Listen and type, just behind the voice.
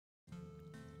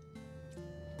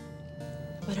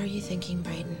What are you thinking,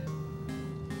 Brayden?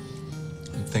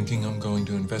 I'm thinking I'm going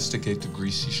to investigate the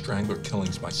Greasy Strangler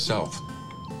killings myself.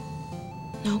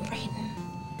 No,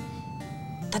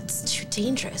 Brayden. That's too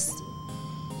dangerous.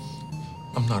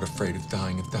 I'm not afraid of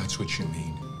dying, if that's what you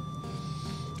mean.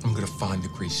 I'm gonna find the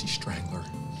Greasy Strangler.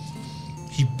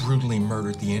 He brutally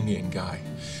murdered the Indian guy.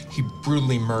 He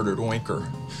brutally murdered Oinker.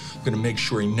 I'm gonna make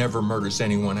sure he never murders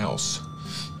anyone else.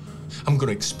 I'm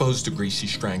gonna expose the Greasy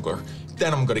Strangler.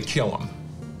 Then I'm gonna kill him.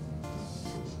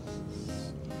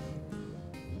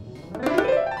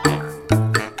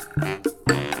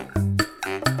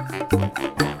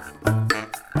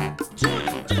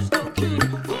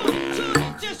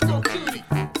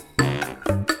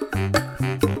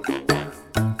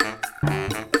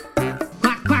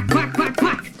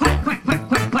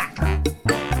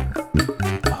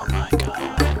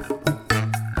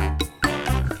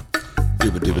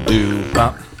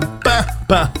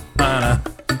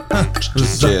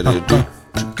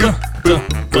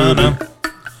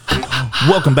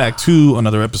 Welcome back to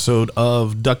another episode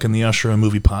of Duck and the Usher, a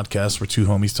movie podcast where two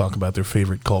homies talk about their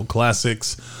favorite cult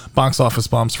classics, box office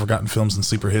bombs, forgotten films, and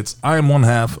sleeper hits. I am one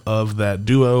half of that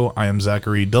duo. I am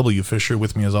Zachary W. Fisher.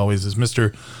 With me, as always, is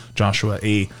Mr. Joshua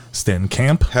A.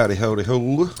 Stenkamp. Howdy, howdy,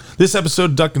 ho. This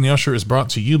episode, Duck and the Usher, is brought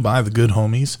to you by the good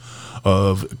homies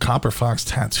of Copper Fox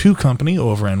Tattoo Company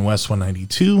over in West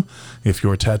 192. If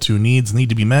your tattoo needs need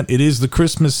to be met, it is the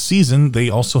Christmas season. They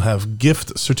also have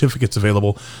gift certificates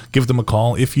available. Give them a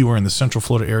call if you are in the Central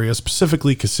Florida area,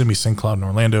 specifically Kissimmee, St. Cloud, and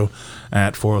Orlando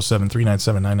at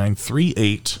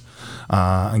 407-397-9938.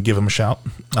 And give them a shout.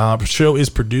 The show is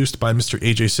produced by Mr.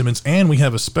 AJ Simmons, and we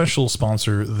have a special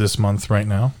sponsor this month right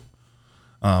now.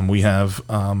 We have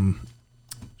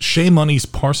Shea Money's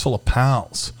Parcel of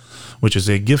Pals, which is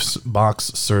a gifts box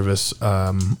service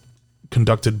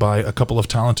conducted by a couple of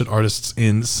talented artists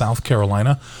in South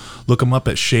Carolina. Look them up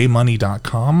at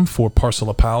SheaMoney.com for Parcel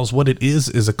of Pals. What it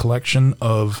is a collection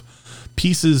of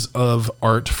pieces of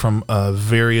art from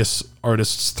various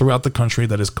artists throughout the country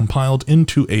that is compiled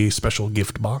into a special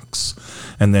gift box.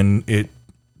 And then it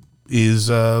is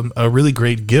a really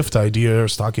great gift idea or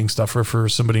stocking stuffer for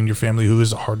somebody in your family who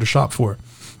is hard to shop for.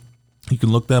 You can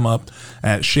look them up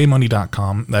at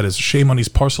SheaMoney.com. That is Shea Money's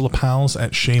Parcel of Pals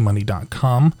at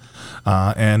SheaMoney.com.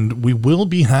 And we will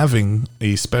be having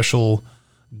a special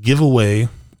giveaway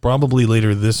probably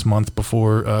later this month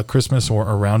before Christmas or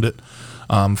around it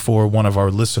for one of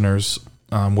our listeners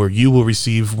where you will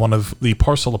receive one of the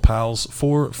Parcel of Pals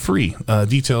for free.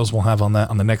 Details we'll have on that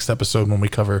on the next episode when we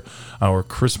cover our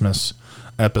Christmas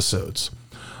episodes.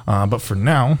 But for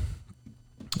now,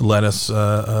 let us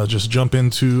just jump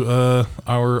into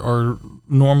our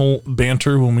normal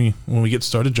banter when we get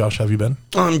started. Josh, how have you been?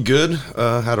 I'm good.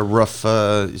 Had a rough.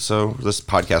 So this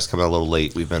podcast coming out a little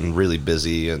late. We've been really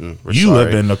busy, and you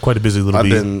have been quite a busy little. I've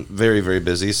been very, very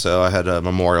busy. So I had a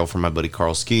memorial for my buddy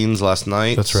Carl Skeens last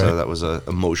night. That's right. So that was an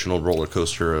emotional roller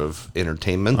coaster of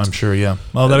entertainment. I'm sure. Yeah.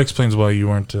 Well, that explains why you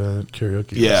weren't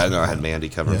karaoke. Yeah. No, I had Mandy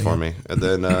covering for me, and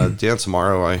then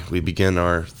tomorrow we begin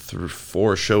our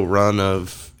 4-show run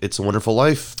of It's a Wonderful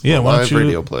Life. Yeah, why don't you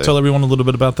radio play. Tell everyone a little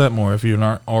bit about that more if you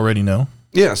not already know.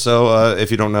 Yeah, so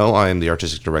if you don't know, I am the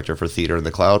artistic director for Theater in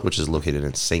the Cloud, which is located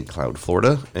in St. Cloud,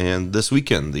 Florida. And this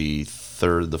weekend, the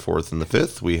 3rd, the 4th, and the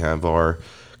 5th, we have our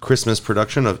Christmas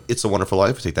production of It's a Wonderful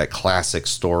Life. We take that classic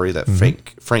story, that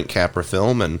Frank Capra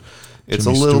film, and it's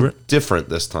Jimmy a little Stewart. different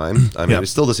this time. I mean,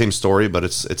 it's still the same story, but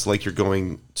it's like you're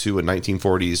going to a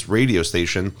 1940s radio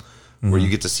station where you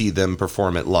get to see them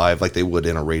perform it live like they would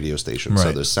in a radio station. Right.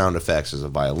 So there's sound effects, there's a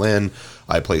violin.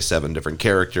 I play 7 different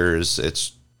characters.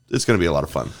 It's going to be a lot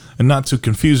of fun. And not to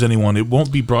confuse anyone, it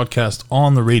won't be broadcast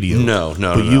on the radio. No.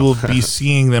 But you will be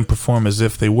seeing them perform as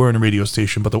if they were in a radio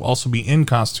station, but they'll also be in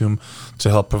costume to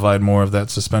help provide more of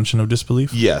that suspension of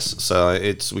disbelief. Yes. So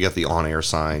we got the on-air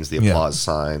signs, the applause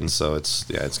signs. So it's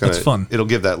fun. It'll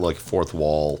give that like fourth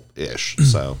wall-ish.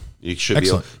 So you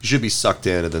should be sucked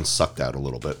in and then sucked out a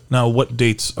little bit. Now, what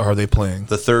dates are they playing?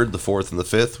 The 3rd, the 4th, and the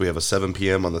 5th. We have a 7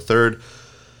 p.m. on the 3rd,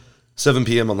 7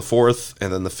 p.m. on the 4th,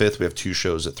 and then the 5th we have 2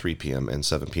 shows at 3 p.m. and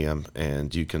 7 p.m.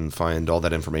 And you can find all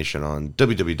that information on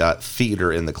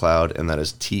www.theaterinthecloud, and that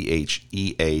is THEATRE,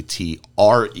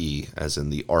 as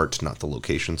in the art, not the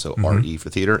location. So RE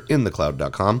for theater,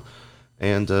 inthecloud.com.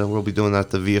 And we'll be doing that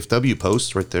at the VFW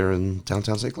post right there in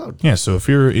downtown St. Cloud. Yeah, so if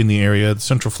you're in the area,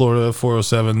 Central Florida,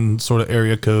 407 sort of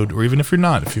area code, or even if you're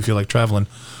not, if you feel like traveling,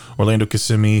 Orlando,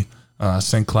 Kissimmee,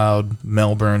 St. Cloud,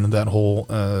 Melbourne, that whole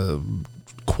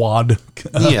quad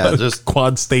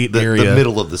state area. The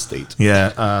middle of the state.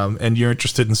 Yeah, and you're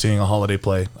interested in seeing a holiday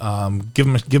play, give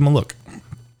them a look.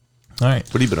 All right.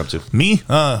 What have you been up to? Me,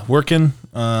 working.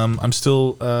 I'm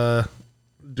still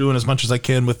doing as much as I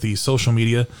can with the social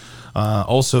media.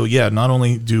 Also, not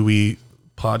only do we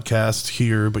podcast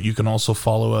here, but you can also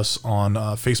follow us on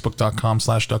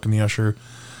Facebook.com/DuckandTheUsher,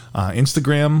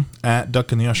 Instagram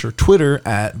 @DuckandTheUsher, Twitter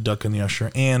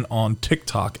 @DuckandTheUsher, and on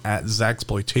TikTok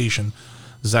 @Zaxploitation.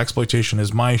 Zaxploitation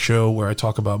is my show where I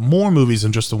talk about more movies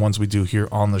than just the ones we do here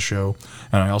on the show.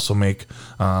 And I also make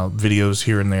videos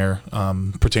here and there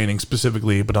pertaining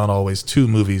specifically, but not always, to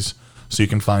movies. So you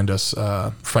can find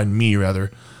me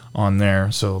on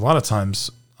there. So a lot of times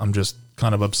I'm just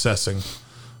kind of obsessing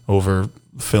over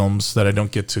films that I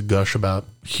don't get to gush about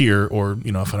here, or,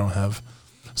 if I don't have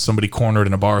somebody cornered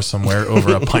in a bar somewhere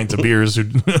over a pint of beers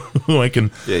who I can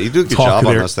you do a good job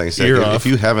on those things. If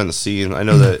you haven't seen, I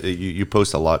know that you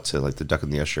post a lot to like the Duck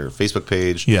and the Usher Facebook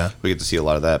page. Yeah, we get to see a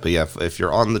lot of that. But if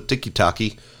you're on the TikTok,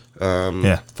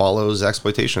 follow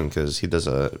Zaxploitation, because he does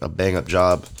a bang up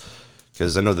job.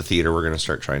 Because I know the theater, we're going to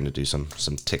start trying to do some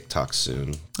TikToks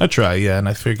soon. I try, and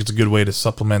I figure it's a good way to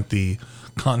supplement the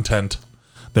content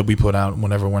that we put out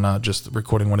whenever we're not just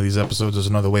recording one of these episodes. Is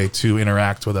another way to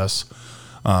interact with us.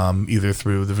 Either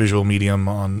through the visual medium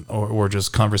or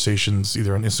just conversations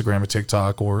either on Instagram or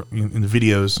TikTok, or in the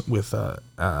videos with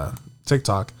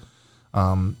TikTok.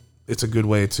 It's a good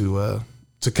way to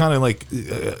kind of like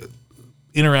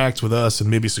interact with us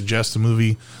and maybe suggest a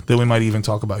movie that we might even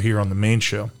talk about here on the main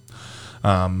show.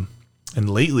 And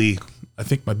lately, I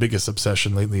think my biggest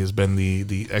obsession lately has been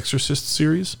the Exorcist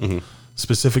series,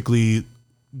 specifically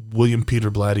William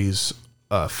Peter Blatty's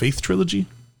Faith trilogy.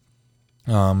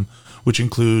 Which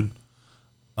include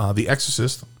The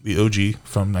Exorcist, the OG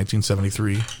from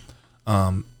 1973,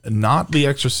 not The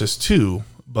Exorcist 2,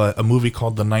 but a movie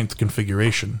called The Ninth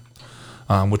Configuration,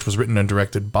 which was written and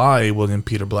directed by William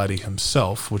Peter Blatty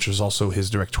himself, which was also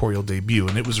his directorial debut.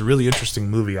 And it was a really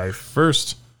interesting movie. I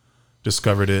first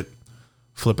discovered it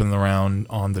flipping around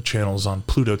on the channels on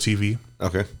Pluto TV.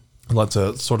 Okay. Lots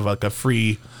of sort of like a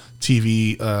free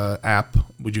TV app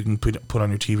which you can put on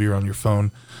your TV or on your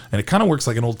phone, and it kind of works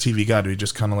like an old TV guide. You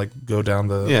just kind of like go down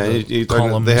the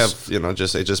columns. They have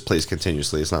it just plays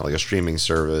continuously. It's not like a streaming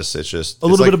service. It's just a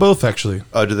little bit of both, actually.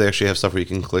 Oh, do they actually have stuff where you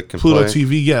can click and Pluto play?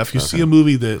 TV? Yeah, if you see a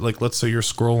movie that, like, let's say you're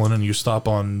scrolling and you stop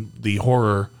on the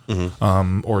horror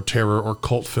or terror or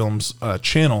cult films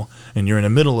channel, and you're in the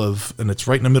middle of, and it's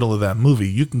right in the middle of that movie,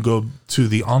 you can go to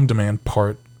the on-demand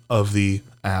part of the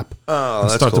app and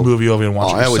start the movie over and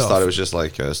watch it yourself. I always thought it was just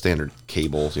like a standard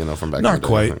cable, from back Not in the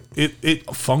quite. day.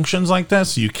 It functions like that,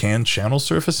 so you can channel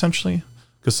surf essentially.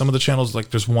 Because some of the channels,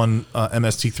 like there's one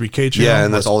MST3K channel. Yeah,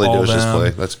 and that's all they do is just play.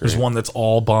 That's great. There's one that's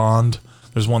all Bond.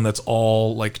 There's one that's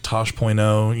all like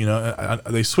Tosh.0.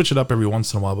 They switch it up every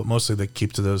once in a while, but mostly they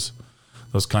keep to those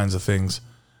kinds of things.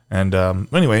 And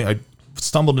anyway, I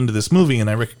stumbled into this movie and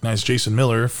I recognized Jason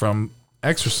Miller from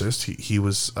Exorcist. He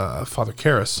was Father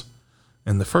Karras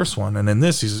in the first one, and in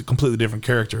this he's a completely different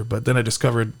character. But then I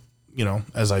discovered,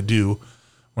 as I do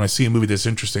when I see a movie that's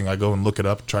interesting, I go and look it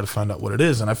up, try to find out what it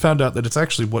is, and I found out that it's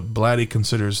actually what Blatty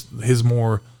considers his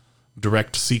more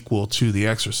direct sequel to The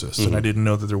Exorcist. And I didn't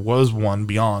know that there was one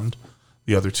beyond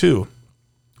the other two,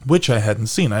 which I hadn't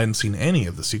seen. I hadn't seen any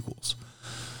of the sequels.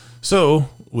 So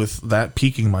with that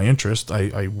piquing my interest,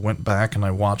 I went back and I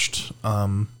watched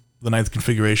The Ninth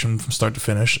Configuration from start to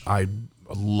finish. I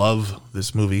love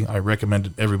this movie. I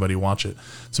recommend everybody watch it.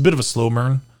 It's a bit of a slow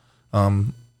burn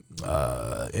in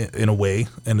a way,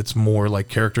 and it's more like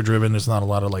character driven. There's not a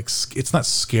lot of it's not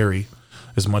scary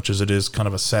as much as it is kind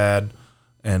of a sad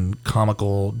and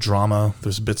comical drama.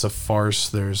 There's bits of farce.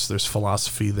 There's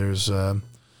philosophy. There's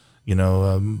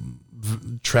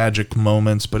tragic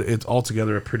moments, but it's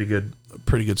altogether a pretty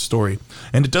good story.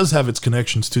 And it does have its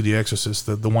connections to The Exorcist.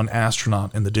 The one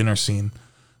astronaut in the dinner scene,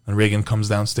 and Reagan comes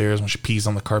downstairs when she pees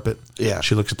on the carpet. Yeah,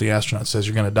 she looks at the astronaut and says,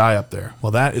 "You're going to die up there."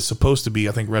 Well, that is supposed to be,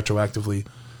 I think, retroactively,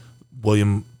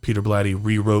 William Peter Blatty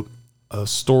rewrote a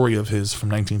story of his from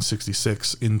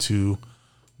 1966 into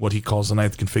what he calls The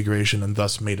Ninth Configuration, and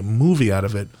thus made a movie out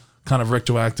of it, kind of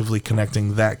retroactively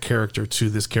connecting that character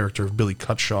to this character of Billy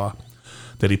Cutshaw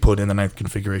that he put in The Ninth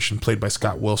Configuration, played by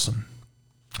Scott Wilson.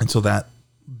 And so that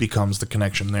becomes the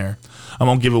connection there. I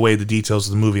won't give away the details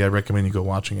of the movie. I recommend you go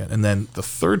watching it. And then the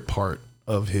third part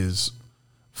of his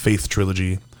Faith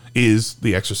trilogy is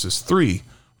The Exorcist 3,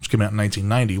 which came out in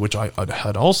 1990, which I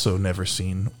had also never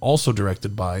seen, also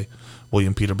directed by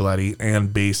William Peter Blatty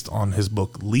and based on his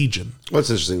book Legion. Well, it's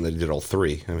interesting that he did all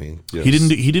three. I mean,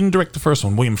 he didn't direct the first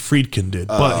one. William Friedkin did,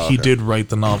 but he did write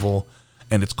the novel,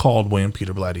 and it's called William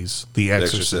Peter Blatty's The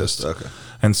Exorcist. Okay.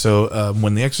 And so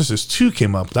when The Exorcist 2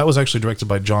 came up, that was actually directed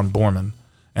by John Borman,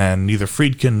 and neither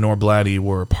Friedkin nor Blatty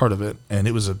were a part of it. And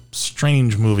it was a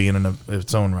strange movie in and of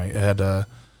its own right. It had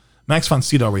Max von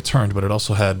Sydow returned, but it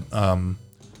also had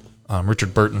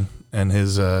Richard Burton and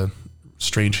his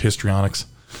strange histrionics.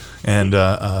 And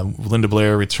Linda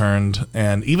Blair returned,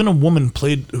 and even a woman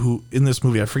played who in this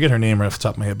movie, I forget her name right off the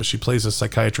top of my head, but she plays a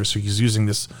psychiatrist who's using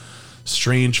this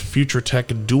strange future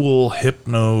tech dual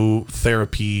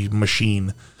hypnotherapy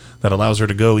machine that allows her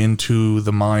to go into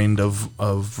the mind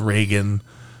of Reagan,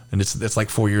 and it's like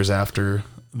 4 years after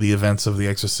the events of The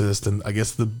Exorcist, and I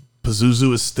guess the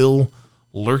Pazuzu is still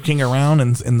lurking around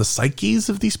in the psyches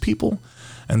of these people.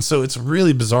 And so it's a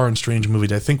really bizarre and strange movie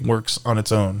that I think works on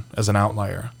its own as an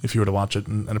outlier if you were to watch it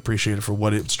and appreciate it for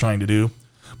what it's trying to do.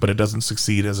 But it doesn't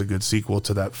succeed as a good sequel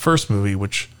to that first movie,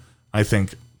 which I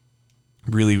think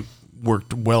really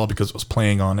worked well because it was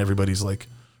playing on everybody's like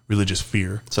religious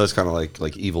fear. So it's kind of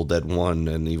like Evil Dead 1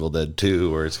 and Evil Dead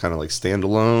 2, where it's kind of like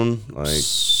standalone.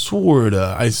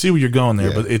 Sorta. I see where you're going there,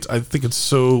 Yeah. but I think it's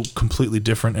so completely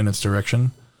different in its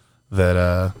direction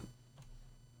that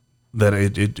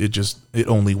it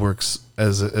only works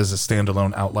as a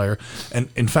standalone outlier. And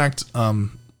in fact,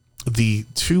 the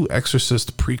two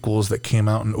Exorcist prequels that came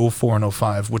out in 2004 and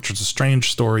 2005, which was a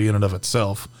strange story in and of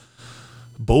itself,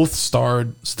 both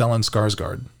starred Stellan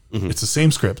Skarsgård. Mm-hmm. It's the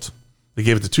same script. They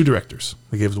gave it to two directors.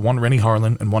 They gave one to Rennie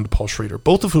Harlin and one to Paul Schrader,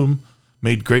 both of whom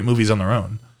made great movies on their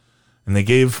own. And they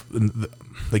gave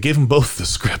them both the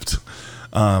script.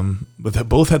 But they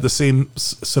both had the same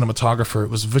cinematographer. It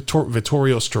was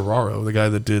Vittorio Storaro, the guy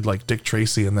that did like Dick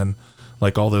Tracy and then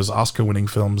like all those Oscar-winning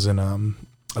films in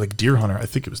like Deer Hunter. I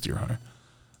think it was Deer Hunter,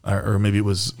 or maybe it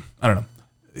was, I don't know.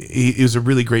 He was a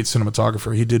really great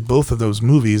cinematographer. He did both of those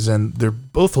movies, and they're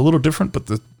both a little different, but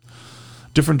the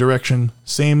different direction.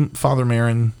 Same Father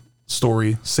Merrin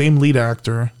story, same lead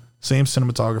actor, same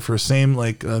cinematographer, same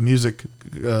like music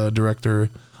director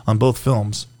on both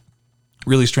films.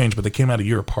 Really strange, but they came out a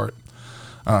year apart.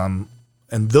 And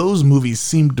those movies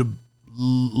seem to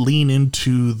lean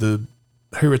into the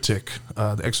Heretic,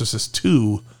 The Exorcist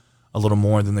 2, a little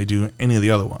more than they do any of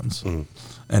the other ones. Mm.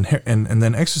 And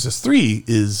then Exorcist 3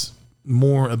 is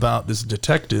more about this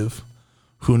detective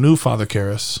who knew Father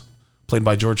Karras, played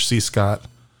by George C. Scott,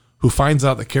 who finds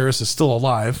out that Karras is still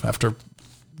alive after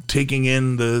taking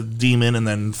in the demon and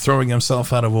then throwing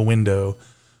himself out of a window,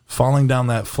 falling down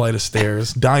that flight of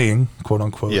stairs, dying, quote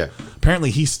unquote. Yeah.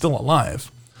 Apparently he's still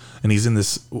alive, and he's in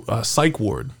this psych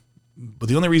ward. But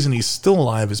the only reason he's still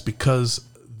alive is because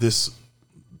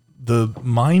the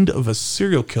mind of a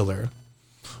serial killer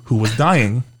who was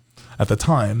dying at the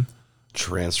time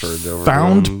transferred over,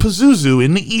 found Pazuzu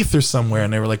in the ether somewhere,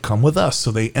 and they were like, come with us.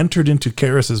 So they entered into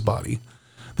Karras' body.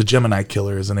 The Gemini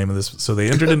Killer is the name of this. So they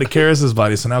entered into Karras'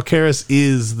 body. So now Karras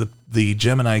is the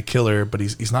Gemini Killer, but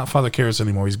he's not Father Karras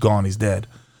anymore. He's gone. He's dead.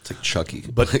 It's like Chucky.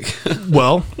 But,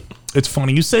 well, it's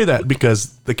funny you say that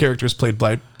because the character is played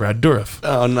by Brad Dourif.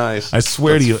 Oh, nice. I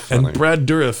swear That's to you. funny. And Brad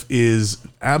Dourif is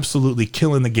absolutely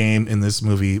killing the game in this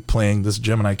movie, playing this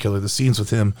Gemini Killer. The scenes with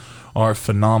him are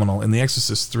phenomenal. And The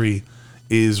Exorcist 3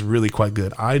 is really quite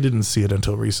good. I didn't see it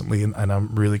until recently, and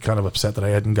I'm really kind of upset that I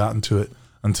hadn't gotten to it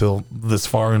until this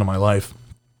far into my life.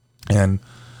 And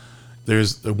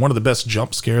there's one of the best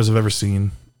jump scares I've ever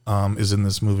seen is in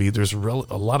this movie. There's a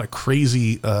lot of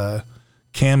crazy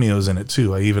cameos in it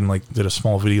too. I even like did a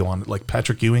small video on it, like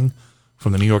Patrick Ewing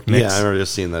from the New York Knicks. Yeah, I remember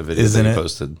just seeing that video Isn't that you it?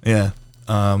 posted. Yeah.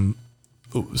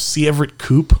 C. Everett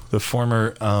Koop, the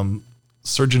former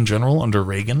Surgeon General under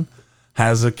Reagan,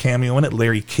 has a cameo in it.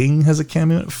 Larry King has a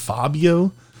cameo in it.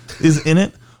 Fabio is in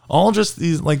it. All just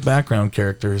these like background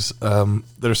characters that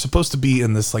are supposed to be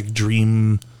in this like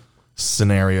dream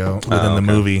scenario within the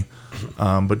movie.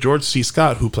 But George C.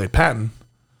 Scott, who played Patton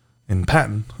in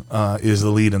Patton, is the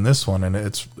lead in this one, and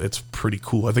it's pretty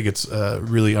cool. I think it's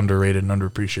really underrated and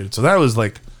underappreciated. So that was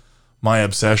like my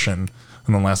obsession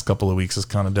in the last couple of weeks, is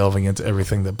kind of delving into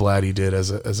everything that Blatty did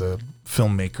as a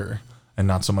filmmaker and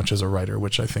not so much as a writer,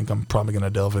 which I think I'm probably going to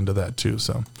delve into that too.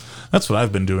 So that's what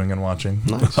I've been doing and watching,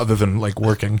 other than like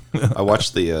working. I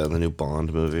watched the new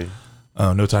Bond movie.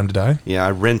 No Time to Die? Yeah,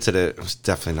 I rented it. It was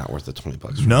definitely not worth the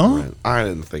 $20. No? Rent. I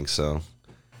didn't think so.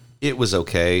 It was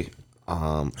okay.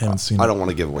 Haven't seen I it. don't want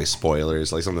to give away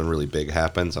spoilers. Like something really big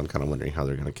happens. I'm kind of wondering how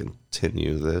they're going to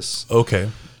continue this. Okay.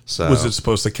 So Was it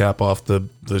supposed to cap off the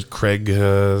Craig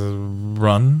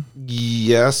run?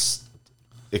 Yes.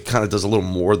 It kind of does a little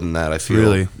more than that, I feel.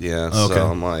 Really? Yeah. Okay.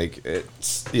 So I'm like,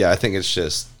 I think it's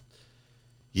just,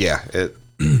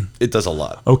 it does a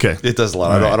lot. Okay. It does a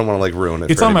lot. All right. I don't want to like ruin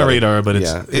it. It's for on my anybody. radar, but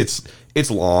it's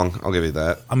long. I'll give you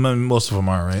that. I mean, most of them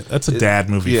are, right? That's a dad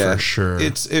movie for sure.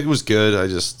 It was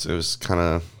good. It was kind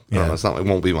of Yeah. It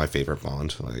won't be my favorite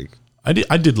Bond. Like, I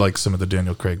did like some of the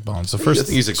Daniel Craig Bonds. The first, I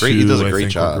think he does a great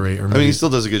job. Great, I mean, he still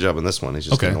does a good job in this one. He's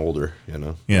just Okay. getting older, you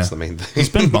know. Yeah. That's the main thing. He's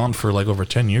been Bond for like over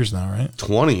 10 years now, right?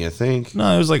 20, I think.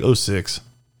 No, it was like 06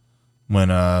 when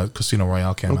Casino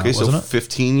Royale came out, Okay, so wasn't it?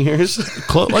 15 years.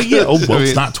 Well, yeah. Oh, well, I mean,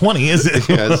 it's not 20, is it?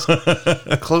 Yeah,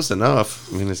 it's close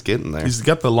enough. I mean, it's getting there. He's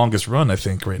got the longest run, I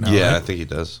think, right now. Yeah, I right? think he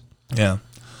does. Yeah.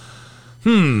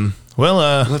 Well,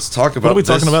 Let's talk about what are we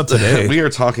talking about today? We are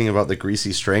talking about The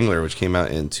Greasy Strangler, which came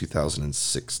out in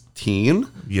 2016.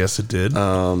 Yes, it did.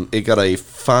 It got a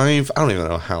 5. I don't even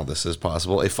know how this is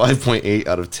possible. A 5.8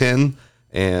 out of 10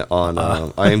 and on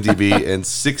IMDb and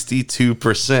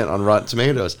 62% on Rotten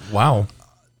Tomatoes. Wow.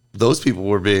 Those people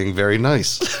were being very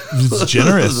nice. It's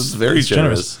generous. It's very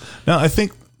generous. Now, I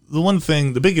think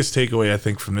the biggest takeaway I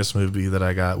think from this movie that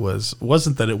I got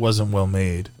wasn't that it wasn't well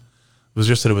made. It was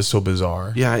just that it was so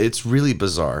bizarre. Yeah, it's really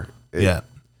bizarre. Yeah.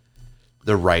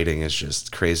 The writing is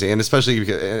just crazy, and especially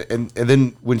because, and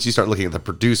then once you start looking at the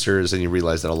producers and you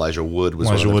realize that Elijah Wood was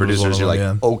one of the producers, you're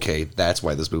like, okay, that's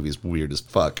why this movie is weird as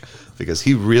fuck, because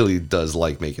he really does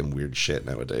like making weird shit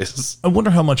nowadays. I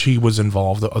wonder how much he was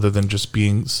involved, other than just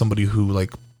being somebody who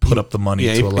like put up the money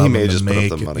Yeah, to allow he him may to just put up make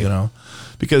the it, money. you know,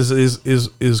 because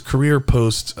his career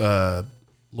post Lord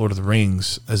of the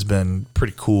Rings has been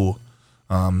pretty cool.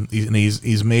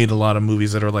 He's made a lot of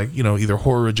movies that are like, you know, either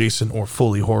horror adjacent or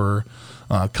fully horror.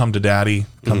 Come to Daddy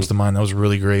comes to mind. That was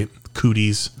really great.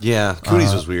 Cooties. Yeah,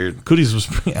 Cooties was weird. Cooties was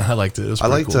pretty, I liked it. It was I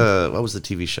pretty liked cool. what was the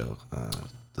TV show?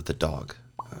 The dog.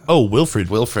 Oh, Wilfred.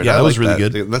 Wilfred. Yeah, I that was like really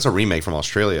good. That's a remake from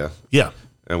Australia. Yeah.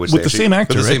 Which With they the same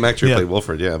actor, With the same right? actor who Yeah. played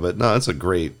Wilfred, yeah. But no, it's a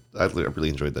great. I really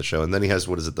enjoyed that show. And then he has,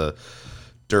 what is it, the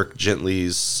Dirk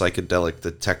Gently's psychedelic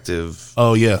detective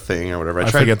Oh, yeah. thing or whatever. I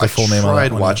forget the full name of that I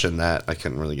tried one, watching that. I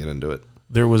couldn't really get into it.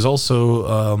 There was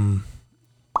also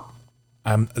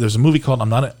there's a movie called I'm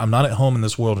not at home in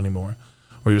this world anymore,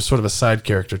 where he was sort of a side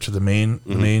character to the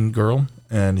main girl,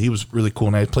 and he was really cool.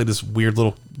 And I played this weird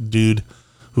little dude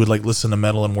who would like listen to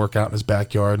metal and work out in his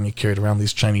backyard, and he carried around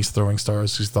these Chinese throwing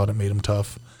stars because he thought it made him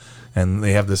tough. And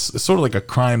they have this, it's sort of like a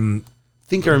crime. I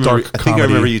think I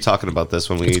remember you talking about this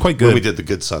when we quite when good. we did The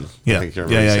Good Son. Yeah, I think you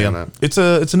remember saying that. It's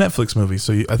a Netflix movie,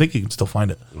 so I think you can still find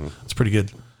it. It's pretty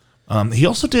good. He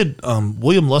also did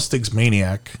William Lustig's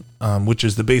Maniac, which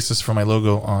is the basis for my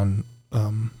logo on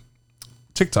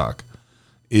TikTok.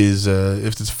 If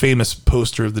it's a famous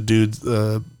poster of the dude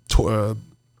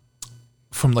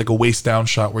from like a waist down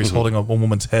shot where he's holding a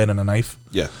woman's head and a knife.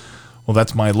 Yeah. Well,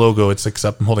 that's my logo. It's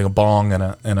except I'm holding a bong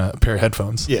and a pair of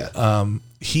headphones. Yeah.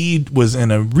 He was in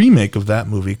a remake of that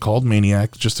movie called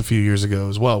Maniac just a few years ago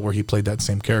as well, where he played that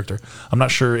same character. I'm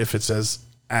not sure if it's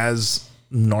as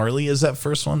gnarly as that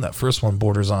first one. That first one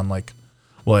borders on like,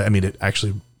 well, I mean, it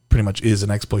actually pretty much is an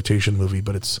exploitation movie,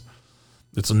 but it's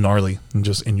gnarly and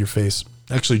just in your face.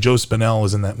 Actually, Joe Spinell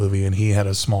was in that movie, and he had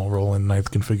a small role in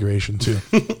Ninth Configuration too.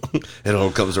 It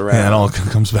all comes around. Yeah, it all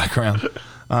comes back around.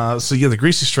 So yeah, The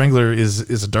Greasy Strangler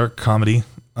is a dark comedy,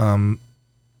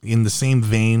 in the same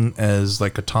vein as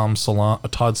like a Todd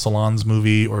Solondz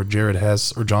movie or Jared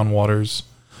Hess or John Waters.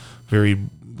 Very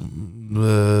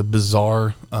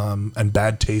bizarre and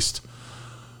bad taste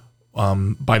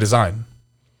by design,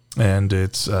 and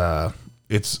it's a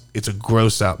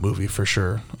gross out movie for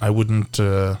sure. I wouldn't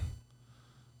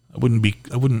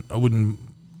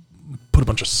put a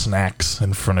bunch of snacks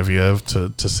in front of you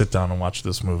to sit down and watch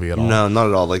this movie at all. No, not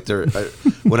at all. Like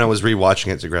when I was rewatching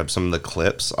it to grab some of the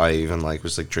clips, I even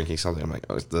was like drinking something. I'm like,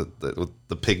 oh,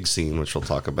 the pig scene, which we'll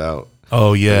talk about.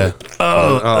 Oh yeah.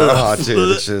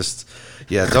 Dude, it's just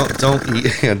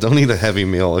don't eat a heavy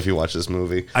meal if you watch this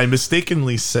movie. I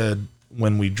mistakenly said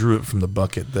when we drew it from the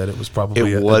bucket that it was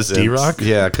probably It wasn't. a D-Rock.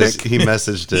 Yeah, because he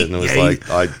messaged it and it was Yeah, like,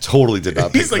 I totally did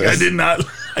not pick He's like, this.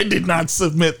 I did not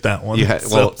submit that one. Yeah,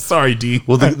 So, well- sorry, D.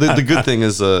 Well, the good thing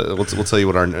is we'll tell you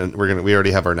what we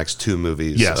already have our next two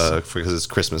movies. Yes. Because it's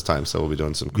Christmas time, so we'll be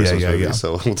doing some Christmas yeah, movies. yeah.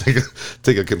 So we'll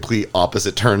take a complete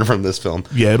opposite turn from this film.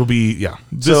 Yeah, it'll be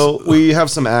So we have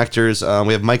some actors.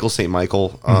 We have Michael St. Michael,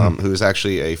 who is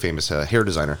actually a famous hair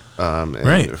designer, and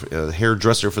Right.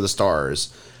 hairdresser for the stars.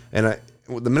 And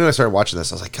the minute I started watching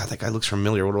this, I was like, God, that guy looks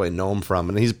familiar. Where do I know him from?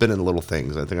 And he's been in little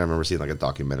things. I think I remember seeing like a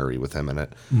documentary with him in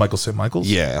it. Michael St. Michaels.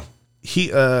 Yeah.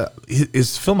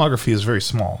 His filmography is very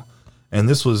small, and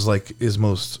this was like his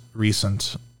most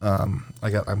recent. I'm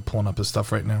pulling up his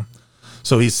stuff right now.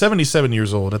 So he's 77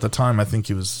 years old. At the time, I think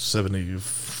he was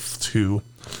 72.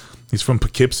 He's from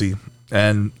Poughkeepsie,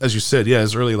 and as you said,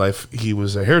 his early life, he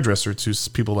was a hairdresser to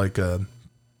people like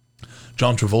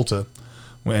John Travolta,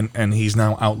 and he's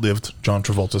now outlived John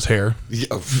Travolta's hair.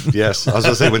 Yes, I was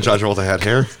going to say when John Travolta had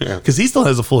hair. Yeah. Because he still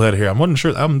has a full head of hair.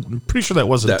 I'm pretty sure that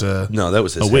wasn't no, that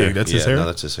was his a wig. hair. That's his hair? No,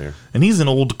 that's his hair. And he's an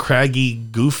old, craggy,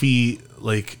 goofy,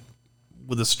 like,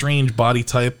 with a strange body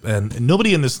type. And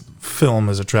nobody in this film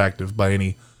is attractive by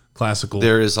any classical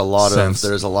There's a lot sense.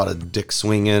 of dick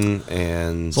swinging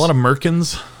and There's a lot of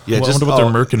merkins. Yeah, I wonder what their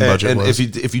merkin budget and was.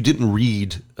 if you didn't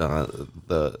read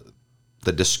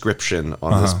the description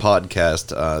on this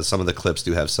podcast, some of the clips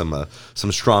do have some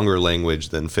stronger language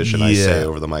than Fish and I say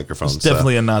over the microphone. It's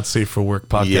definitely a not safe for work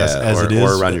podcast as it is.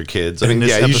 Or around your kids. I mean,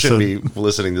 you should be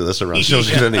listening to this around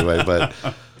children anyway, but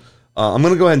I'm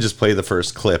going to go ahead and just play the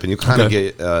first clip, and you kind of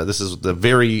get, this is the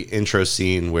very intro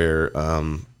scene where,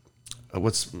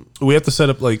 we have to set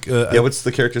up like, what's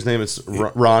the character's name? It's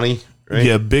Ronnie, right?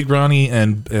 Yeah, Big Ronnie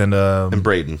and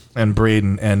Braden. And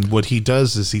Braden. And what he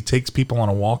does is he takes people on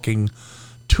a walking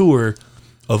tour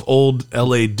of old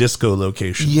LA disco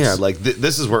locations. Yeah, like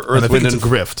this is where Earth, Wind, and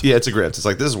grift. Yeah, it's a grift. It's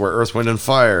like this is where Earth, Wind, and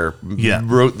Fire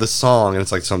wrote the song, and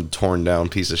it's like some torn down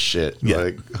piece of shit,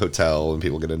 like hotel, and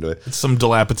people get into it. It's some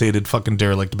dilapidated fucking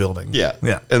derelict building. Yeah,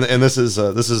 yeah. And this is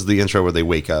the intro where they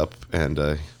wake up and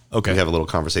we have a little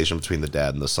conversation between the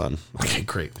dad and the son. Okay,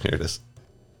 great. Here it is.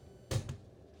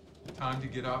 Time to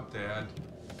get up, Dad.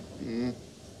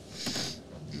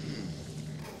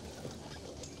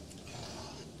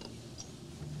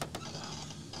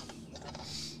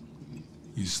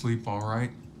 You sleep all right?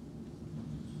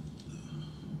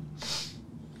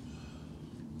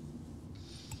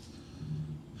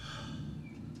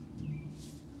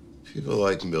 People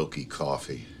like milky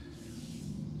coffee.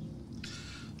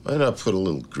 Why not put a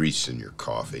little grease in your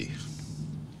coffee?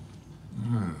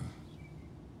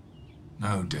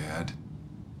 No, Dad.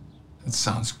 That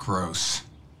sounds gross.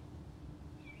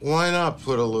 Why not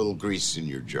put a little grease in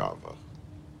your Java?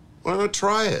 Why not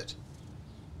try it?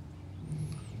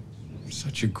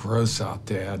 Such a gross out,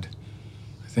 Dad.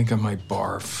 I think I might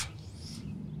barf.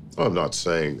 I'm not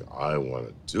saying I want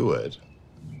to do it.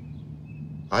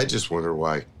 I just wonder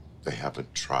why they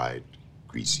haven't tried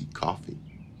greasy coffee.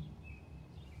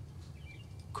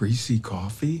 Greasy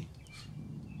coffee?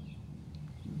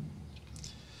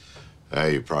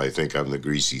 You probably think I'm the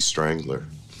greasy strangler.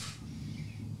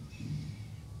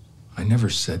 I never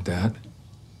said that.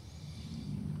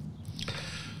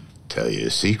 Tell you a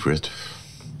secret.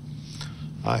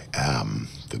 I am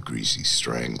the greasy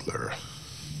strangler.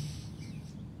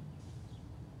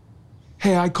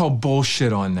 Hey, I call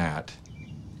bullshit on that.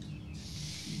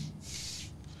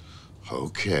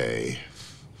 Okay.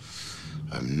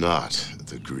 I'm not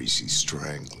the greasy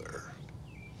strangler.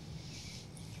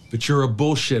 But you're a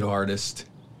bullshit artist.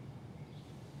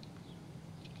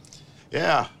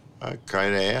 Yeah, I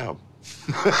kind of am.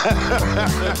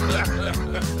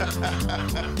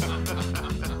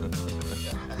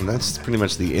 And that's pretty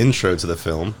much the intro to the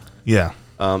film. Yeah.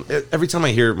 Every time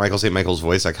I hear Michael St. Michael's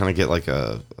voice, I kind of get like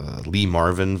a Lee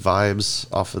Marvin vibes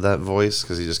off of that voice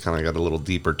because he just kind of got a little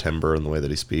deeper timbre in the way that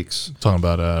he speaks. Talking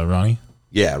about Ronnie?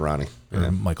 Yeah, Ronnie. Or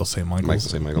Michael St. Michaels. Michael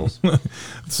St. Michaels.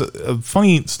 It's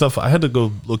funny stuff. I had to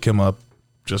go look him up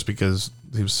just because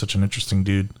he was such an interesting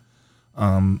dude.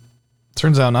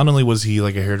 Turns out not only was he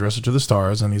like a hairdresser to the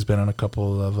stars, and he's been in a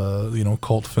couple of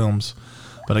cult films,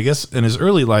 but I guess in his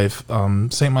early life,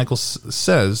 St. Michael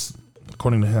says,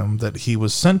 according to him, that he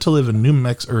was sent to live in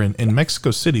in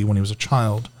Mexico City when he was a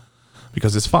child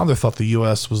because his father thought the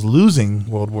U.S. was losing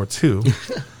World War II.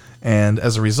 And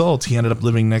as a result, he ended up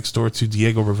living next door to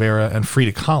Diego Rivera and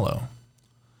Frida Kahlo.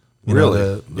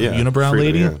 The unibrow Frida,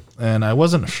 lady. yeah. And I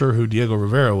wasn't sure who Diego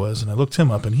Rivera was, and I looked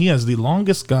him up, and he has the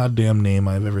longest goddamn name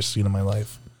I've ever seen in my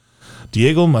life.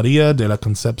 Diego Maria de la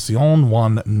Concepcion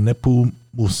Juan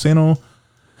Nepomuceno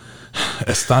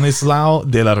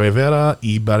Estanislao de la Rivera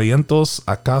y Barrientos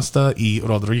Acosta y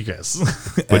Rodriguez.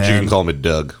 But you can call me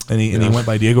Doug. And he went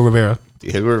by Diego Rivera.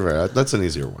 Diego Rivera. That's an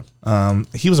easier one.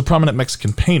 He was a prominent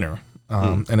Mexican painter,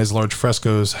 and his large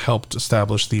frescoes helped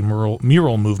establish the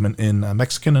mural movement in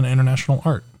Mexican and international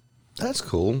art. That's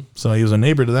cool. So he was a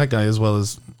neighbor to that guy as well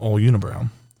as all unibrow.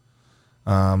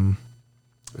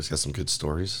 He's got some good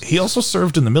stories. He also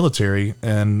served in the military,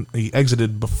 and he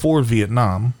exited before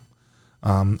Vietnam.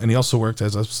 And he also worked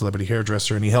as a celebrity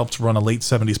hairdresser, and he helped run a late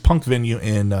 70s punk venue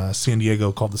in San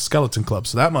Diego called the Skeleton Club.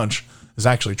 So that much is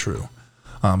actually true.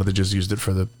 But they just used it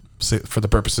for the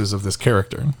purposes of this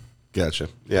character. Gotcha.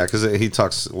 Yeah, because he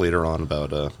talks later on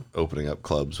about opening up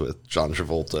clubs with John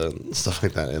Travolta and stuff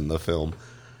like that in the film.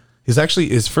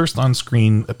 His first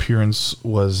on-screen appearance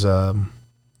was the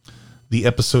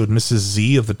episode Mrs.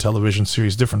 Z of the television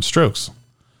series Different Strokes.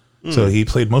 So he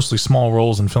played mostly small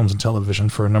roles in films and television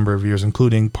for a number of years,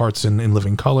 including parts in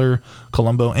Living Color,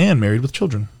 Columbo, and Married with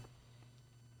Children.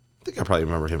 I think I probably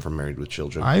remember him from Married with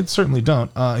Children. I certainly don't.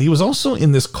 He was also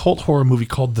in this cult horror movie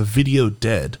called The Video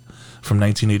Dead from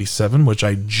 1987, which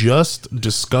I just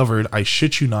discovered, I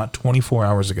shit you not, 24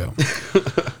 hours ago.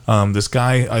 This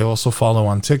guy I also follow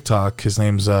on TikTok, his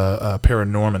name's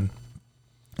Paranorman,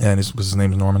 and his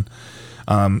name's Norman.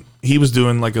 He was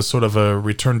doing like a sort of a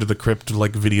Return to the Crypt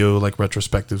like video like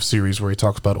retrospective series where he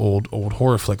talks about old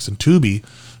horror flicks, and Tubi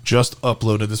just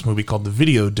uploaded this movie called The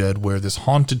Video Dead, where this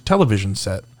haunted television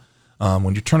set,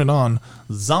 when you turn it on,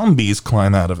 zombies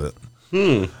climb out of it.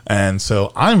 And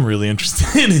so I'm really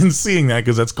interested in seeing that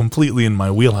because that's completely in my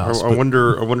wheelhouse. I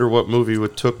wonder what movie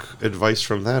took advice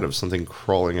from that, of something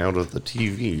crawling out of the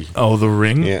TV. Oh, The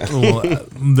Ring? Yeah. Well,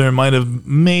 there might have,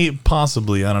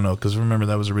 possibly, I don't know, because remember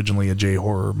that was originally a J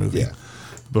horror movie. Yeah.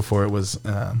 Before it was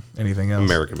anything else.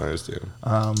 Americanized, yeah.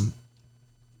 I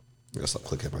gotta stop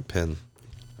clicking my pen.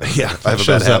 Yeah, I have a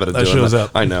bad habit of doing shows that.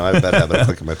 up. I know, I have a bad habit of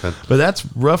clicking my pen. But that's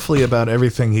roughly about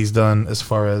everything he's done as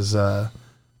far as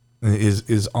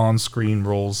is on-screen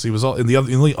roles. He was in the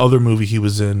only other movie he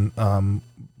was in,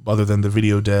 other than The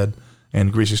Video Dead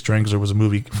and Greasy Strangler, was a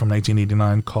movie from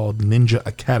 1989 called Ninja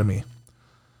Academy,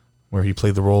 where he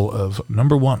played the role of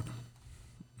Number One.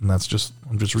 And I'm just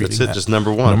reading That's it, that. just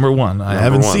Number One. Number One. I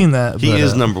haven't seen that. He but,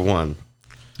 is Number One.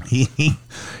 He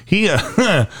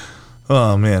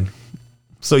oh man.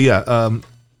 So yeah,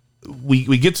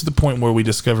 we get to the point where we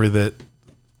discover that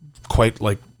quite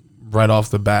like right off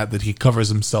the bat that he covers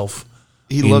himself.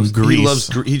 He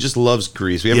just loves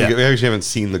Grease. We actually haven't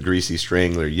seen the Greasy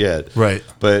Strangler yet, right?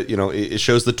 But it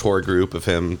shows the tour group of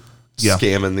him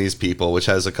scamming these people, which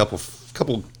has a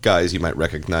couple guys you might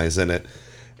recognize in it.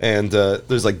 And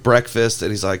there's like breakfast,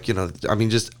 and he's like,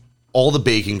 just all the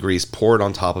bacon grease poured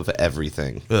on top of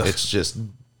everything. Ugh. It's just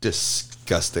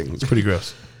disgusting. It's pretty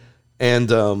gross.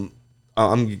 And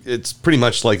it's pretty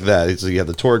much like that. You have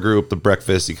the tour group, the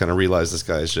breakfast. You kind of realize this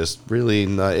guy is just really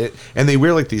not. And they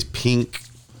wear like these pink,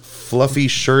 fluffy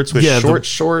shirts with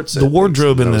shorts. The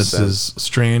wardrobe in this is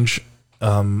strange.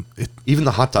 Even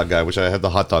the hot dog guy, which I had the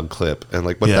hot dog clip, and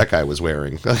like what that guy was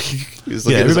wearing.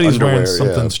 Everybody's wearing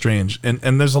something strange,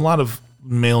 and there's a lot of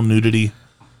male nudity.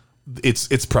 It's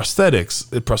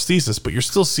prosthesis, but you're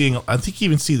still seeing. I think you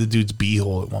even see the dude's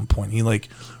beehole at one point. He like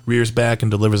rears back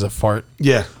and delivers a fart.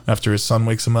 Yeah, after his son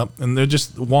wakes him up, and they're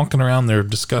just walking around their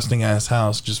disgusting ass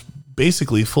house, just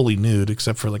basically fully nude,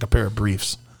 except for like a pair of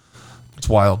briefs. It's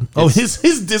wild.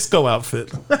 His disco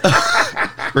outfit.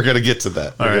 We're gonna get to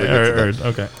that. All right.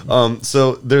 Okay.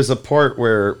 So there's a part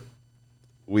where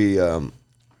we have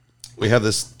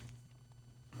this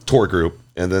tour group,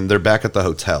 and then they're back at the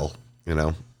hotel,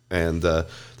 and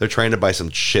they're trying to buy some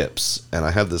chips. And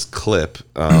I have this clip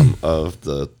of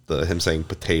the him saying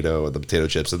potato and the potato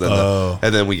chips, and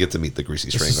then we get to meet the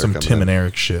Greasy Strangler. This is some Tim and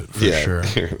Eric shit for sure.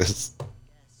 Here it is.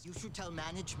 You should tell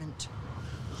management.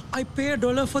 I pay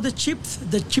 $1 for the chips.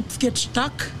 The chips get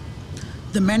stuck.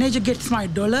 The manager gets my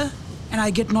 $1, and I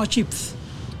get no chips.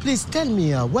 Please tell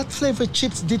me, what flavor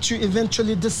chips did you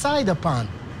eventually decide upon?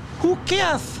 Who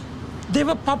cares? They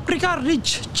were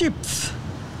paprika-rich chips.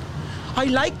 I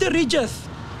like the ridges.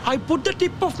 I put the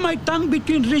tip of my tongue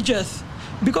between ridges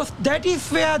because that is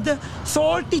where the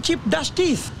salty chip dust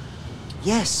is.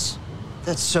 Yes,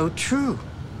 that's so true.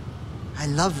 I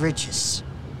love ridges.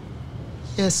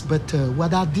 Yes, but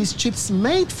what are these chips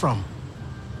made from?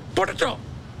 Potato.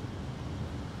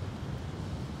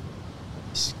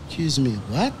 Excuse me,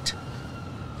 what?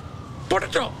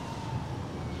 Potato.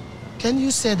 Can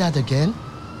you say that again?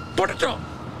 Potato.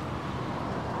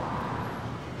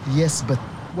 Yes, but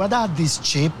what are these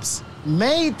chips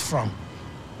made from?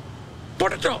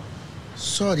 Potato.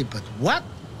 Sorry, but what?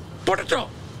 Potato.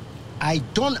 I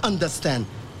don't understand.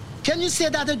 Can you say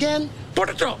that again?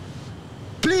 Potato.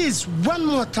 Please, one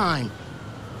more time.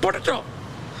 Potato.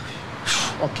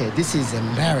 Okay, this is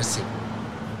embarrassing.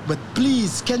 But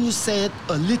please, can you say it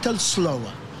a little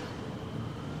slower?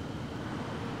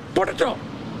 Potato.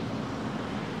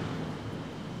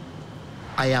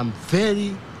 I am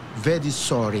very, very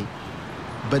sorry,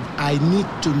 but I need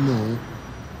to know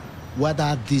what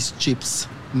are these chips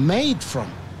made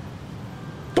from?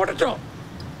 Potato.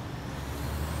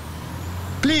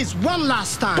 Please, one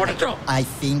last time. Potato. I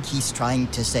think he's trying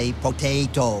to say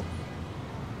potato.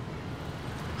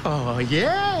 Oh,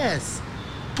 yes.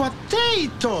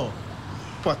 Potato.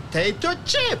 Potato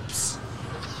chips.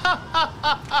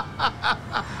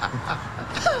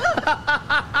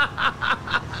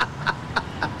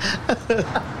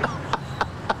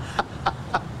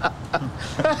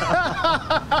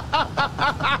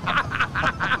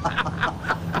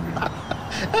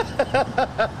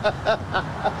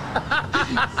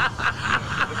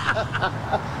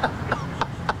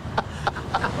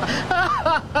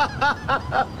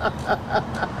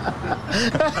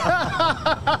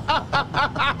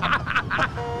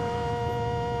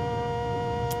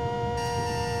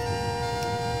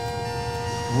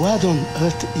 What on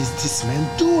earth is this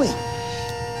man doing?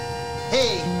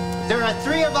 Hey, there are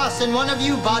 3 of us and 1 of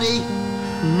you, buddy.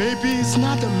 Maybe he's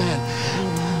not a man.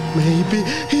 Maybe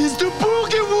he's the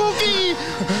Boogie Woogie.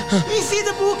 We see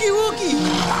the Boogie Woogie.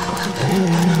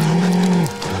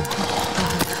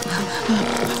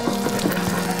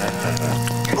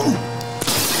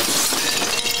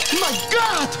 My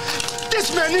God!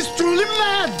 This man is truly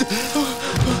mad!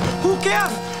 Who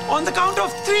cares? On the count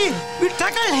of 3, we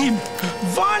tackle him.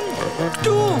 1,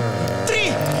 2,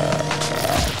 3.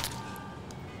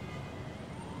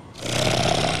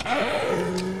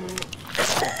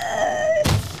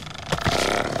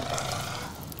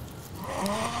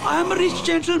 I am a rich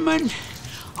gentleman.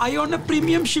 I own a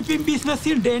premium shipping business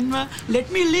in Denver.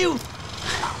 Let me live.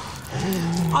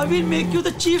 I will make you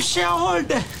the chief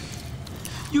shareholder.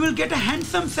 You will get a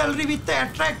handsome salary with the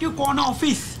attractive corner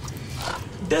office.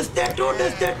 Does that or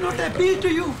does that not appeal to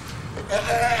you?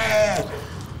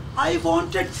 I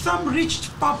wanted some rich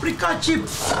paprika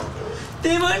chips.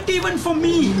 They weren't even for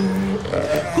me.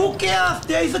 Who cares?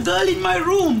 There is a girl in my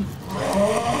room.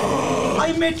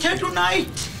 I met her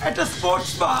tonight at a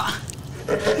sports bar.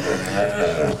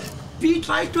 We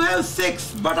tried to have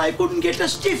sex, but I couldn't get a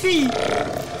stiffy.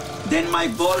 Then my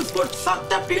balls got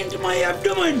sucked up into my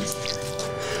abdomen.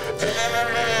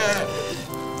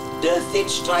 Does it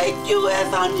strike you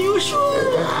as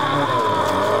unusual?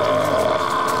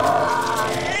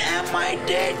 Am I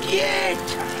dead yet?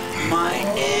 My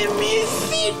name is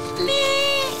Sydney.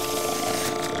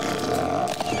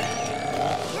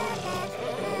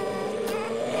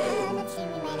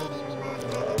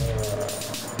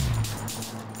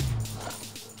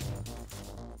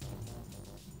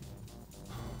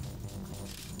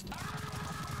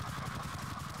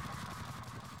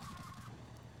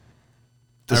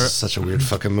 This is such a weird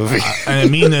fucking movie. I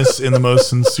mean this in the most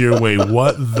sincere way.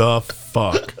 What the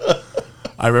fuck?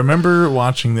 I remember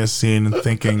watching this scene and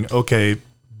thinking, okay,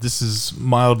 this is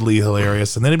mildly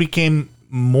hilarious. And then it became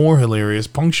more hilarious,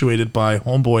 punctuated by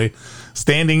Homeboy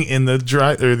standing in the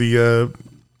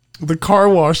the car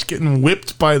wash getting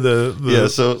whipped by the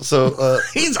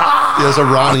he's so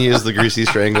Ronnie is the greasy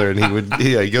strangler, and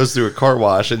he goes through a car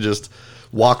wash and just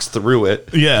walks through it.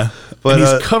 Yeah. But and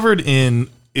he's covered in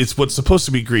it's what's supposed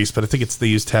to be grease, but I think they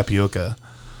use tapioca.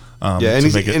 And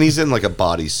he's in like a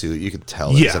bodysuit. You can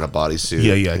tell he's in a bodysuit.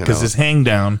 Yeah, because his hang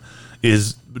down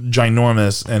is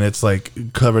ginormous and it's like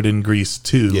covered in grease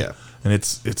too. Yeah, and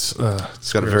it's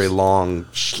got a very long,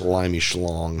 slimy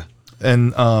schlong.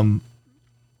 And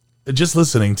just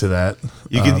listening to that,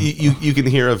 you can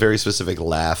hear a very specific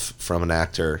laugh from an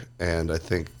actor, and I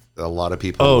think a lot of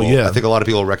people. I think a lot of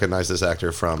people recognize this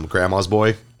actor from Grandma's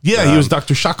Boy. Yeah, he was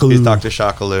Dr. Shakaloo. He's Dr.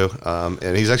 Shakaloo,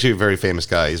 and he's actually a very famous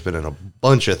guy. He's been in a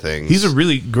bunch of things. He's a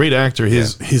really great actor. He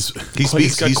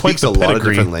speaks a lot of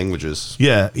different languages.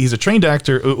 Yeah, he's a trained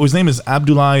actor. His name is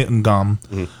Abdullah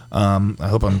Ngam. I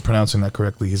hope I'm pronouncing that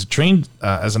correctly. He's trained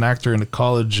as an actor in the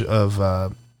College of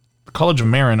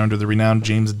Marin under the renowned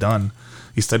James Dunn.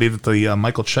 He studied at the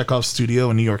Michael Chekhov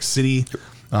Studio in New York City,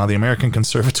 the American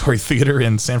Conservatory Theater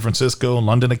in San Francisco,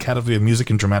 London Academy of Music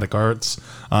and Dramatic Arts.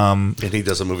 And he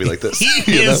does a movie like this.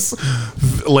 He is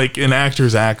like an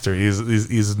actor's actor.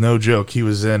 He's no joke. He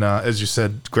was in, as you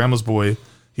said, Grandma's Boy.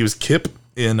 He was Kip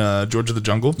in George of the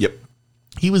Jungle. Yep.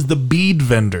 He was the bead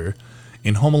vendor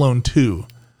in Home Alone 2.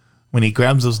 When he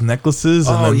grabs those necklaces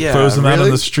and then throws them out on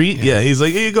the street. Yeah, he's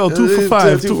like, here you go, 2 for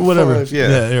 $5, 2 for whatever.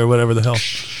 Yeah, or whatever the hell.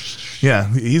 Yeah,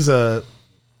 he's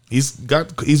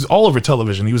all over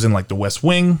television. He was in like The West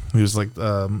Wing. He was like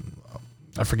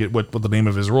I forget what the name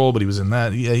of his role, but he was in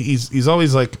that. Yeah, he's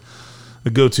always like the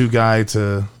go-to guy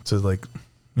to like,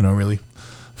 really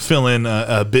fill in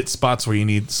bit spots where you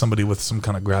need somebody with some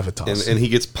kind of gravitas. And he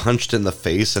gets punched in the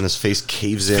face, and his face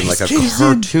caves in like a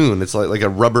cartoon. It's like a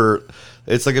rubber.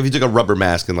 It's like if you took a rubber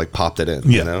mask and like popped it in,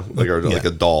 like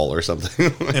a doll or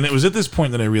something. And it was at this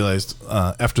point that I realized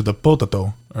after the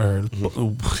potato, or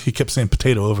he kept saying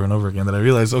potato over and over again, that I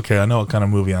realized, okay, I know what kind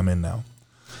of movie I'm in now.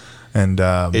 And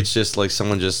it's just like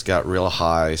someone just got real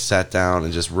high, sat down,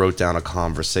 and just wrote down a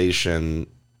conversation.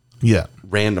 Yeah,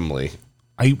 randomly.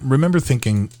 I remember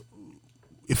thinking,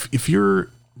 if you're,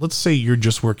 let's say you're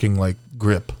just working like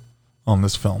grip on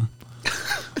this film.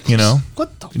 You know,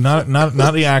 What the you're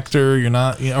not the actor. You're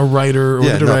not a writer or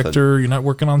Yeah, the director. nothing. You're not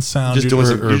working on sound. Just doing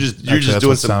some, you're just actually, that's doing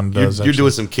what some sound does, you're doing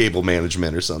actually. some cable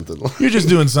management or something. You're just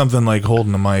doing something like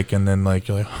holding the mic, and then like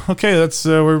you're like, okay, that's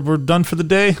we're done for the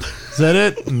day. Is that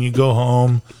it? And you go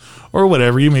home, or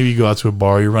whatever. You go out to a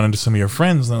bar. You run into some of your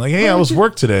friends, and they're like, hey, how was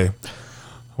work today?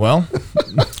 Well,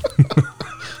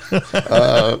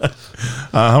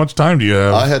 how much time do you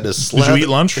have? I had to slather. Did you eat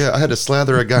lunch? Yeah, I had to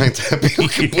slather a guy in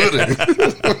tapioca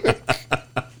pudding.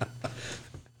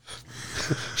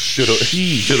 Should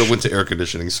have went to air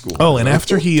conditioning school. Oh, and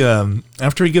after he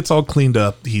gets all cleaned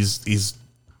up, he's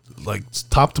like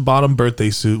top to bottom birthday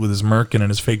suit with his Merkin and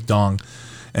his fake dong,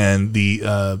 and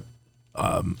the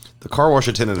car wash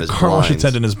attendant is car wash blind.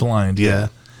 attendant is blind. Yeah,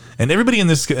 and everybody in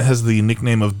this has the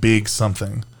nickname of Big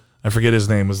something. I forget his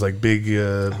name. It was like Big think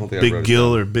I wrote Big it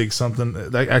Gil down. or Big something.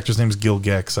 That actor's name is Gil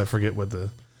Gex. I forget what the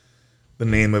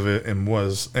name of it and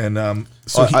was. And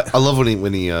so I love when he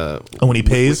when he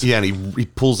pays. Yeah, and he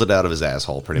pulls it out of his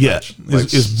asshole pretty Yeah,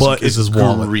 much. his butt is his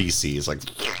wallet. Greasy. It's like,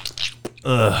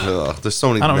 ugh. There's so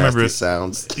many I don't nasty remember it.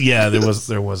 sounds. Yeah,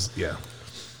 there was. Yeah.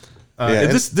 Yeah,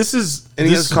 and- This is And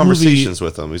he this has conversations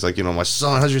movie- with him. He's like, my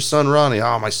son, how's your son Ronnie?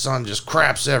 Oh, my son just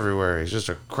craps everywhere. He's just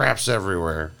a craps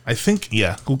everywhere. I think,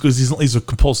 yeah, because he's a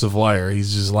compulsive liar. He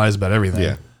just lies about everything.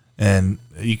 Yeah. And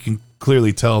you can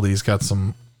clearly tell that he's got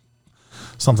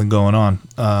something going on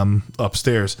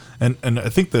upstairs. And I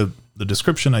think the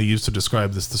description I used to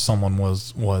describe this to someone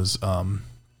was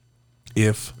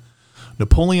if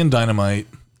Napoleon Dynamite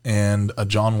and a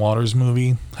John Waters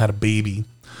movie had a baby,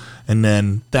 and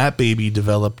then that baby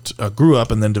grew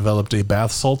up and then developed a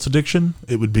bath salts addiction,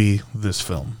 it would be this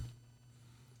film.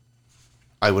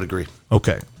 I would agree.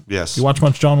 Okay. Yes. You watch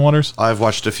much John Waters? I've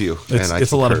watched a few.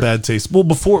 It's a lot of bad taste. Well,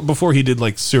 before he did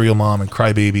like Serial Mom and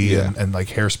Crybaby Yeah. and like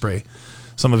Hairspray,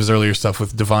 some of his earlier stuff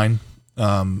with Divine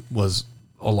was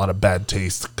a lot of bad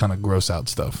taste, kind of gross out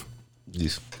stuff.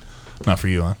 Yes. Not for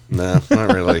you, huh? Nah,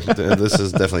 not really. This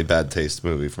is definitely bad taste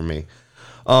movie for me.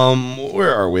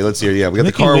 Where are we? Let's see here. Yeah, we got the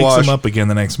Nikki car wakes wash. him up again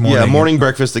the next morning. Yeah, morning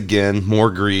breakfast again. More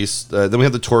grease. Then we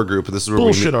have the tour group. And this is where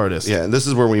Bullshit we meet, artist. Yeah, and this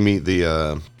is where we meet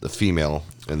the female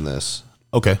in this.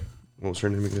 Okay. What was her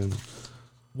name again?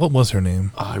 What was her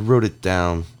name? I wrote it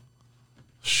down.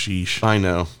 Sheesh. I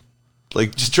know.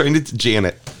 Like just trying to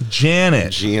Janet.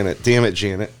 Janet. Damn it,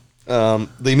 Janet.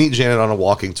 They meet Janet on a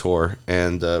walking tour,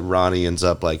 and Ronnie ends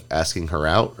up like asking her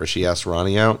out, or she asks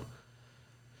Ronnie out,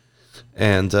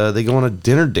 and they go on a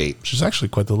dinner date. She's actually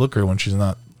quite the looker when she's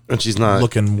not And she's not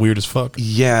looking weird as fuck.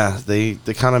 Yeah, they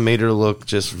kind of made her look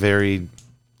just very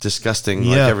disgusting,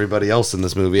 like Yeah. everybody else in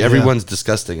this movie. Everyone's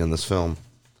disgusting in this film.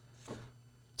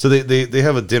 So they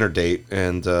have a dinner date,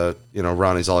 and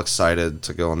Ronnie's all excited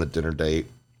to go on the dinner date,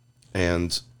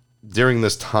 and during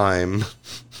this time,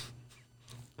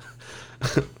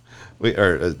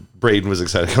 Braden was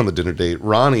excited to go on the dinner date.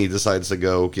 Ronnie decides to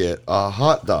go get a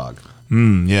hot dog.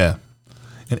 Yeah.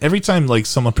 And every time like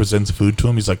someone presents food to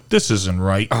him, he's like, "This isn't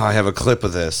right." I have a clip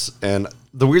of this, and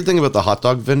the weird thing about the hot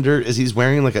dog vendor is he's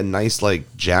wearing like a nice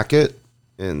like jacket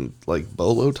and like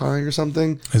bolo tie or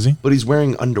something. Is he? But he's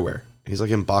wearing underwear. He's like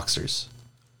in boxers.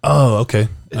 Oh, okay.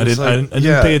 I It's didn't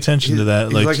like- pay attention to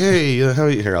that. He's like, hey, how are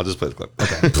you? Here, I'll just play the clip.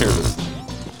 Okay. Here it is.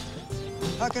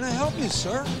 How can I help you,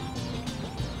 sir?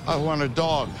 I want a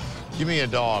dog. Give me a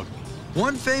dog.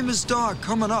 One famous dog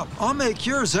coming up. I'll make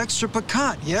yours extra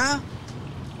piquant, yeah?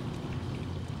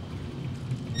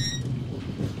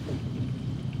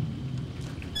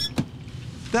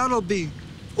 That'll be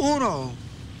uno,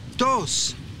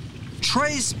 dos,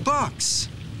 tres bucks.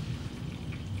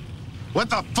 What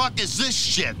the fuck is this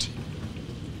shit?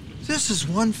 This is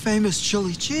one famous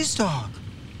chili cheese dog.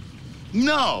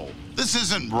 No, this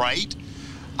isn't right.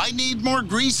 I need more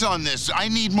grease on this. I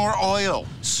need more oil.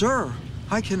 Sir,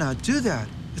 I cannot do that.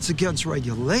 It's against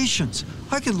regulations.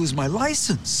 I could lose my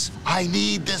license. I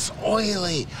need this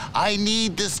oily. I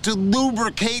need this to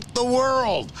lubricate the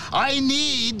world. I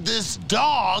need this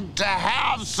dog to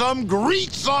have some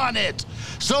grease on it.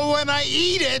 So when I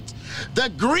eat it, the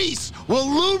grease will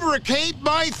lubricate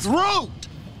my throat.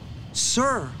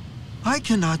 Sir, I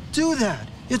cannot do that.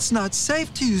 It's not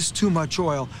safe to use too much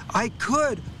oil. I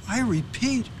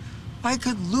repeat, I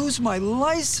could lose my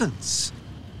license.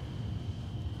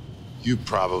 You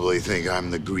probably think I'm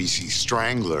the greasy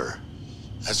strangler.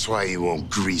 That's why you won't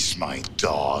grease my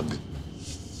dog.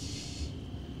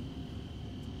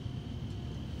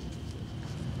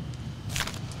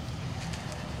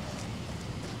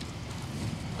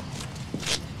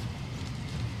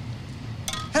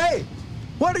 Hey,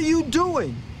 what are you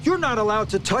doing? You're not allowed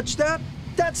to touch that.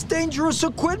 That's dangerous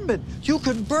equipment. You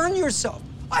could burn yourself.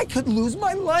 I could lose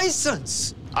my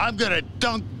license. I'm gonna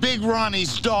dunk Big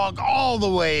Ronnie's dog all the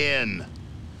way in.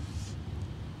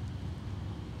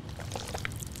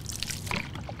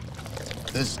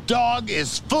 This dog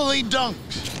is fully dunked.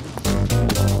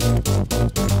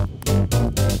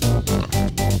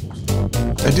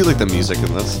 I do like the music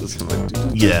in this. It's kind of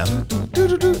like, Yeah.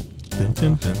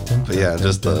 but yeah,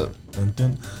 just the.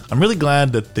 I'm really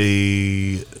glad that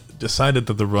they decided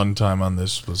that the runtime on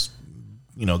this was,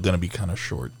 going to be kind of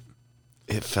short.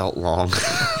 It felt long.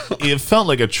 It felt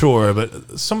like a chore,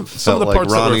 but some of the like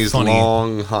parts Ronnie's that were funny.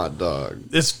 long hot dog.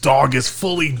 This dog is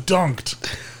fully dunked.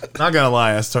 Not gonna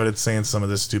lie, I started saying some of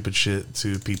this stupid shit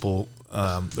to people.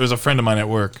 There's a friend of mine at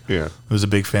work who was a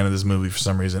big fan of this movie for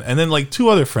some reason, and then like 2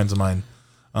 other friends of mine,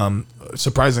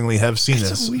 surprisingly, have seen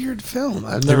this. It's a weird film.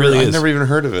 I've never even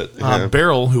heard of it.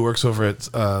 Beryl, who works over at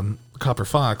Copper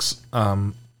Fox,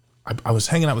 I was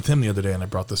hanging out with him the other day, and I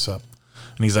brought this up,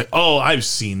 and he's like, "Oh, I've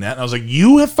seen that." And I was like,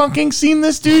 "You have fucking seen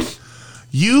this, dude?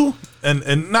 You?"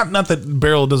 And not that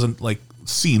Beryl doesn't like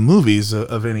see movies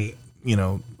of any,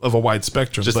 of a wide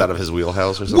spectrum, Just but out of his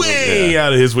wheelhouse or something. way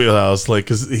out of his wheelhouse, like,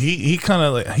 because he kind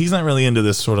of like, he's not really into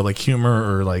this sort of like humor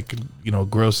or like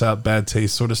gross out bad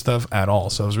taste sort of stuff at all.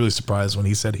 So I was really surprised when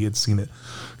he said he had seen it,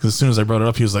 because as soon as I brought it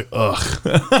up, he was like, "Ugh."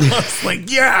 I was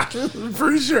like, "Yeah,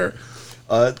 for sure."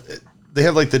 They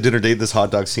have like the dinner date. This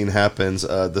hot dog scene happens.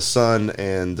 The son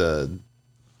and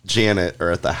Janet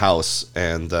are at the house,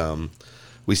 and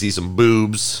we see some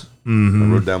boobs. I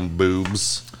wrote down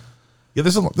boobs. Yeah,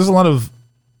 there's a lot of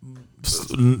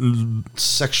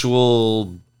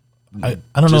sexual. I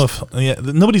don't know if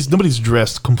nobody's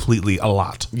dressed completely a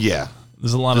lot. Yeah,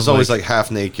 there's a lot. There's of always like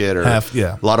half naked or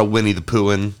a lot of Winnie the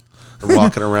Poohing.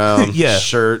 Walking around, Yeah.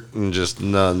 shirt and just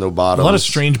no bottoms. A lot of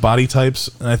strange body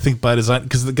types, and I think by design,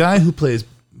 because the guy who plays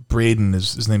Braden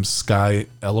his name's Sky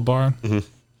Elabar,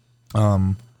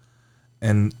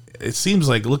 and it seems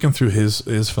like looking through his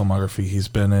filmography, he's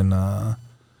been in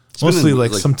mostly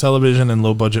like some television and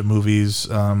low budget movies.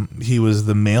 He was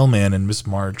the mailman in Miss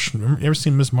March. You ever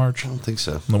seen Miss March? I don't think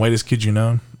so. The Whitest Kid You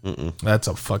Know. Mm-mm. That's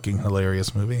a fucking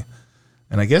hilarious movie.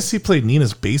 And I guess he played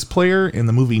Nina's bass player in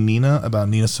the movie Nina, about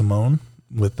Nina Simone,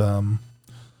 with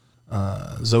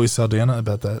Zoe Saldana,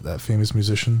 about that famous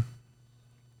musician,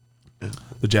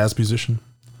 the jazz musician.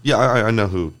 Yeah, I know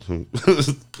who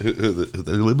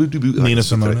Nina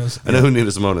Simone is. I know who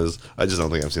Nina Simone is. I just don't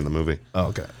think I've seen the movie. Oh,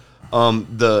 okay.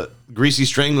 The greasy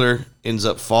strangler ends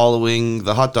up following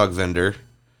the hot dog vendor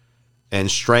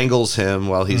and strangles him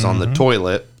while he's on the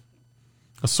toilet.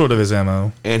 That's sort of his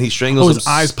MO. And he strangles him. His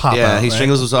eyes pop out. Yeah, he right?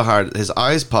 strangles him so hard his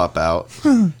eyes pop out.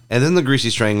 And then the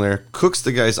greasy strangler cooks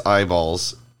the guy's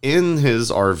eyeballs in his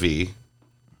RV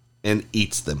and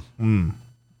eats them.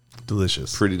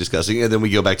 Delicious. Pretty disgusting. And then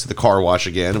we go back to the car wash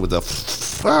again with the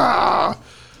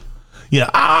Yeah,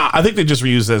 I think they just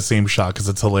reused that same shot because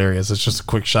it's hilarious. It's just a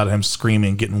quick shot of him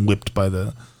screaming, getting whipped by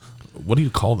the, what do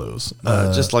you call those?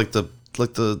 just like the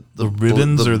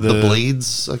ribbons or the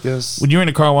blades, I guess. When you're in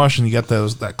a car wash and you got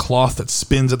that cloth that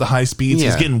spins at the high speeds,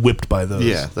 he's getting whipped by those.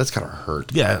 Yeah, that's kind of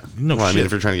hurt. Yeah, no well, shit. I mean,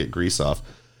 if you're trying to get grease off.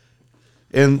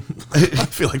 And I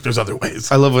feel like there's other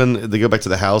ways. I love when they go back to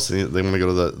the house and they want to go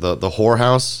to the whore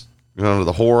house. You know,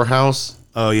 the horror house.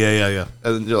 Oh, yeah.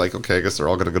 And you're like, okay, I guess they're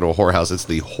all going to go to a horror house. It's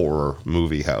the horror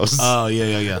movie house. Oh,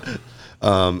 yeah.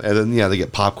 And then, they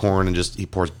get popcorn and he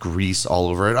pours grease all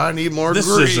over it. I need more This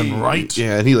grease. isn't right.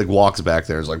 Yeah, and he like walks back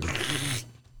there. It's like,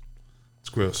 it's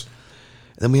gross.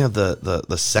 And then we have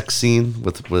the sex scene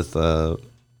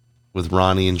with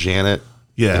Ronnie and Janet.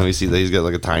 Yeah. And we see that he's got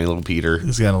like a tiny little Peter.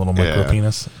 He's got a little micro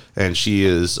penis. And she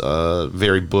is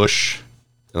very bush.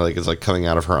 Like it's like coming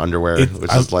out of her underwear, which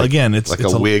is like it's like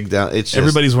a wig down. It's just,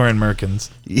 everybody's wearing Merkins.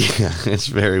 Yeah, it's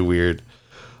very weird.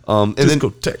 And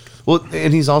Discotheque. Well,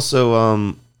 and he's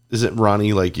also isn't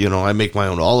Ronnie like, I make my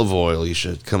own olive oil. You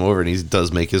should come over, and he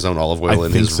does make his own olive oil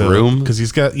in his room because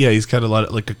he's got a lot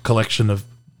of, like a collection of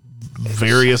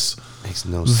various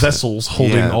vessels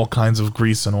holding all kinds of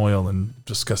grease and oil and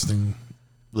disgusting.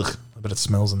 Ugh, I bet it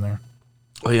smells in there.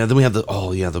 Oh yeah, then we have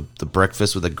the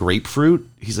breakfast with a grapefruit.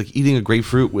 He's like eating a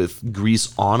grapefruit with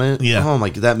grease on it. Yeah. Oh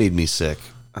my, that made me sick.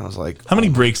 I was like, how many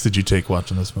breaks did you take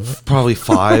watching this movie? Probably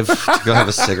 5 to go have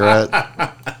a cigarette.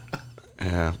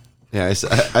 Yeah.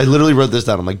 I literally wrote this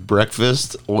down. I'm like,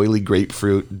 breakfast, oily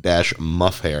grapefruit -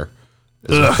 muff hair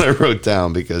is what I wrote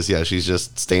down because she's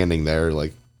just standing there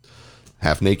like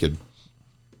half naked.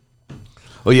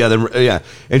 Oh yeah,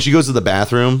 and she goes to the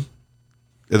bathroom.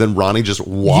 And then Ronnie just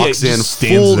walks in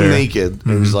full naked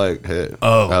and he's like, "Hey,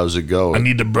 how's it going? I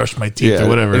need to brush my teeth or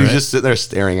whatever." And he's just sitting there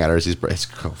staring at her. It's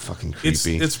fucking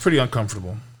creepy. It's pretty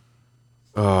uncomfortable.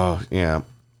 Oh yeah,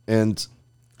 and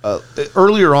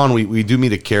Earlier on, we do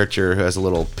meet a character who has a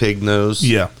little pig nose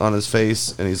Yeah. on his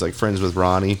face, and he's like friends with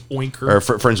Ronnie. Oinker. Or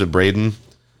friends with Braden.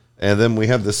 And then we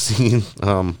have this scene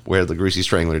where the Greasy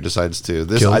Strangler decides to...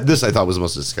 This I thought was the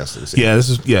most disgusting scene. Yeah, this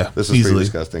is This is easily pretty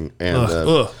disgusting. And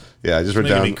Ugh. yeah, I just wrote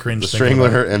Making me down cringe the thinking about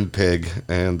Strangler and pig,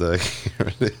 and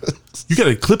here it is. You got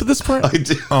a clip of this part? I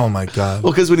do. Oh my god.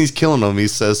 Well, because when he's killing him, he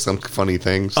says some funny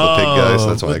things to the pig guy, so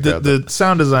that's why I but grabbed the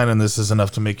sound design in this is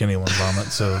enough to make anyone vomit.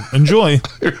 So enjoy.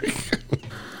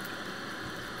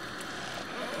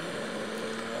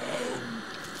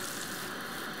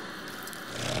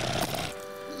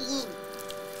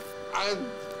 I'm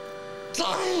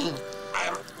dying.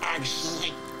 I'm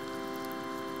actually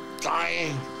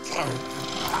dying.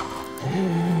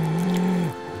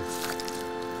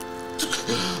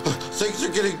 Things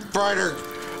are getting brighter.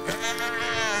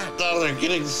 Now they're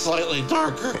getting slightly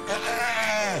darker.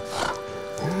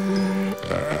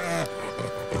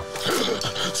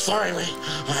 Sorry, Lee.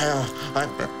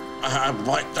 I'm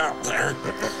wiped out there.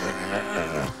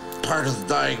 Part of the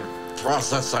dying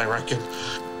process, I reckon.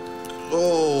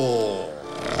 Oh.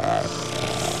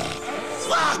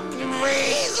 Fuck me!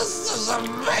 This is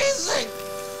amazing!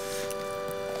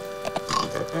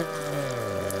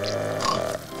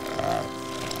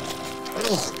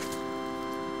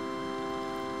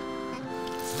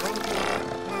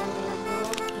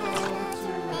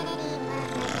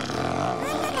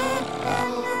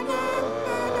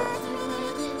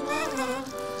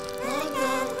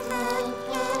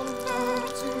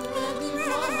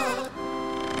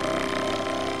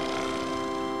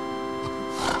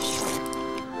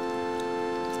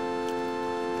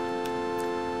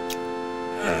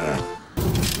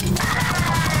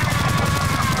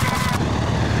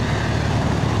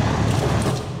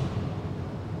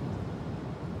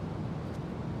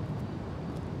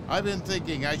 I've been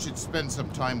thinking I should spend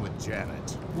some time with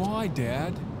Janet. Why,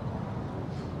 Dad?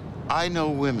 I know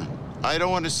women. I don't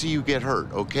want to see you get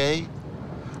hurt, okay?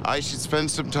 I should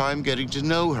spend some time getting to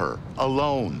know her,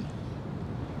 alone.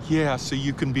 Yeah, so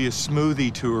you can be a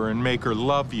smoothie to her and make her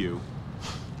love you.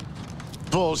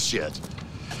 Bullshit.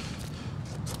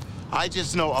 I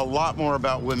just know a lot more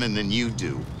about women than you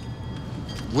do.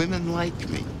 Women like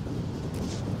me.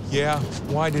 Yeah,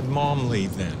 why did Mom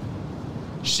leave then?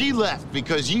 She left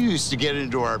because you used to get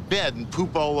into our bed and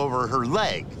poop all over her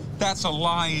leg. That's a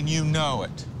lie and you know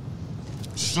it.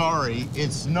 Sorry,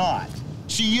 it's not.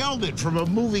 She yelled it from a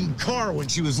moving car when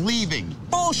she was leaving.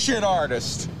 Bullshit,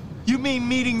 artist! You mean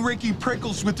meeting Ricky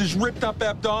Prickles with his ripped up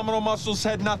abdominal muscles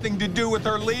had nothing to do with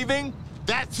her leaving?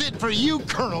 That's it for you,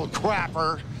 Colonel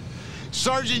Crapper.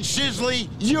 Sergeant Shisley,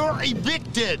 you're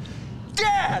evicted.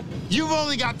 Dad! You've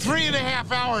only got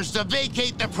 3.5 hours to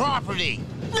vacate the property.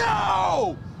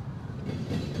 No!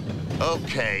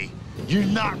 Okay, you're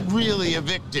not really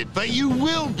evicted, but you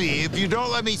will be if you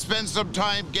don't let me spend some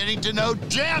time getting to know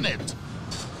Janet.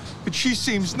 But she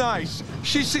seems nice.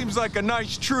 She seems like a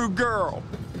nice, true girl.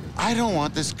 I don't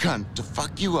want this cunt to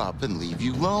fuck you up and leave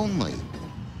you lonely.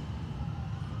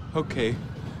 Okay,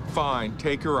 fine,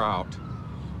 take her out.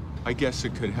 I guess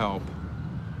it could help.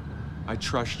 I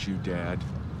trust you, Dad.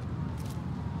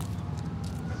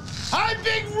 I'm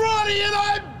Big Ronnie and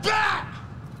I'm back!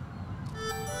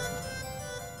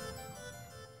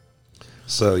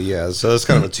 So yeah, so it's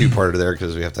kind of a two-parter there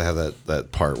because we have to have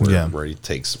that part where he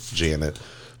takes Janet.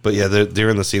 But yeah, they're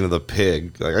in the scene of the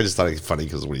pig. Like I just thought it was funny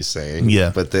because of what he's saying.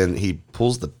 Yeah. But then he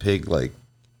pulls the pig like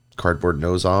cardboard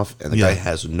nose off, and the guy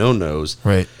has no nose.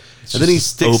 Right. And then he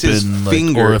sticks his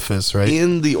finger orifice, right?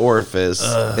 in the orifice,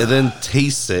 and then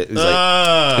tastes it. He's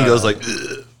like, he goes like,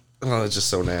 ugh. Oh, it's just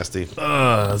so nasty.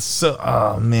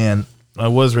 Oh man, I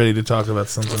was ready to talk about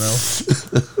something else.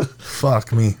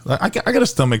 Fuck me. I got a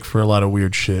stomach for a lot of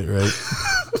weird shit, right?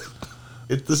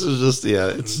 This is just,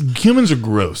 humans are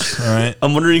gross, all right?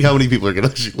 I'm wondering how many people are going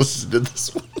to actually listen to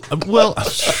this one. Well,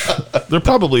 they're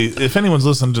probably, if anyone's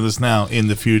listening to this now in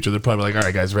the future, they're probably like, all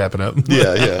right, guys, wrap it up.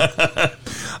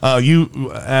 Yeah.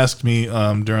 You asked me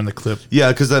during the clip.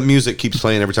 Yeah, because that music keeps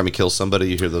playing every time he kills somebody.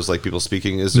 You hear those like people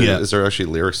speaking. Is there actually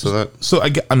lyrics to that? So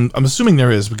I'm assuming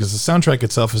there is, because the soundtrack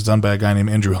itself is done by a guy named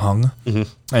Andrew Hung,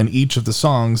 and each of the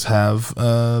songs have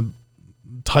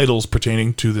titles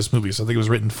pertaining to this movie. So I think it was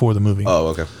written for the movie. Oh,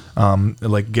 okay.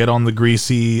 Like Get on the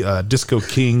Greasy, Disco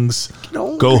Kings,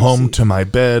 Go Home to My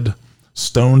Bed,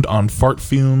 Stoned on Fart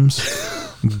Fumes,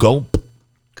 Gulp,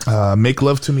 Make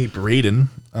Love to Me, Braden,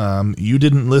 You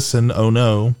Didn't Listen, Oh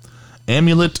No,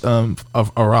 Amulet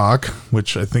of Arak,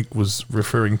 which I think was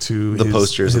referring to the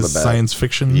posters in the back. Science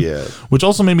fiction. Yeah. Which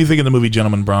also made me think of the movie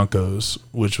Gentlemen Broncos,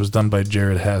 which was done by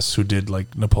Jared Hess, who did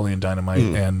like Napoleon Dynamite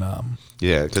and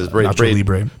yeah, because Nacho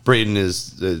Libre. Braden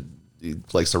is he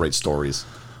likes to write stories.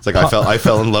 It's like I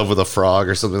fell in love with a frog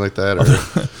or something like that. Or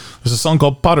There's a song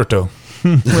called Potterto.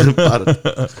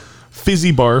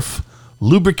 Fizzy Barf,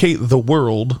 Lubricate the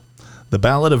World, The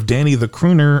Ballad of Danny the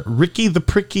Crooner, Ricky the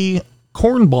Pricky,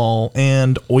 Cornball,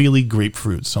 and Oily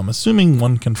Grapefruit. So I'm assuming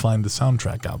one can find the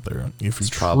soundtrack out there if you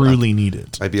truly need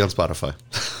it. Might be on Spotify.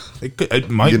 It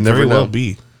might very well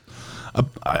be.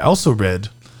 I also read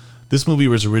this movie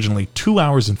was originally 2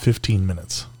 hours and 15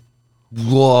 minutes.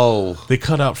 Whoa! They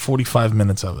cut out 45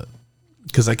 minutes of it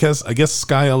because I guess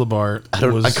Sky Alabar.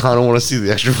 I kind of want to see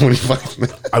the extra 45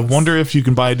 minutes. I wonder if you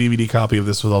can buy a DVD copy of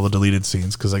this with all the deleted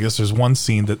scenes, because I guess there's one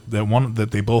scene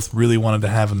that they both really wanted to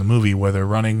have in the movie where they're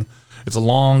running. It's a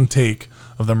long take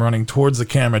of them running towards the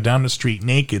camera down the street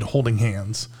naked, holding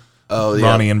hands. Oh, yeah.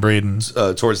 Ronnie and Braden.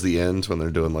 Towards the end when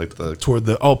they're doing like the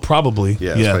probably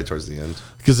yeah, it's probably towards the end.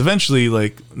 Because eventually,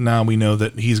 like, now we know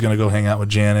that he's going to go hang out with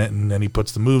Janet, and then he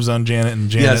puts the moves on Janet, and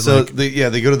Janet. Yeah, so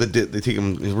they go to they take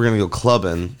him. We're going to go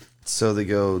clubbing, so they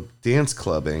go dance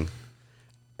clubbing,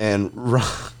 and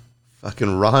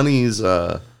fucking Ronnie's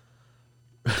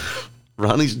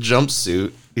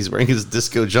jumpsuit. He's wearing his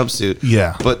disco jumpsuit.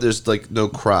 Yeah, but there's like no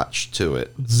crotch to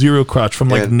it. Zero crotch from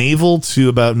like navel to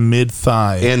about mid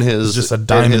thigh, and his just a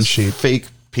diamond shape fake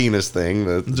penis thing.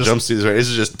 The jumpsuit is right. It's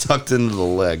just tucked into the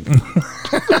leg.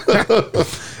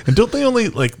 And don't they only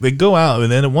they go out and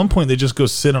then at one point they just go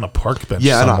sit on a park bench?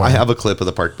 Yeah, I have a clip of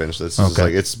the park bench. That's just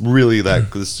like it's really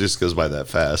that. This just goes by that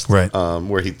fast, right?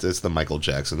 Where it's the Michael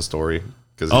Jackson story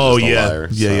because he's just a liar.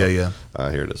 Yeah.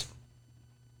 Here it is.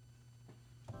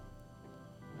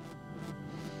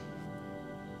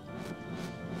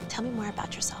 Tell me more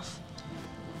about yourself.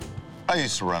 I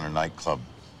used to run a nightclub.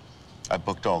 I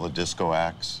booked all the disco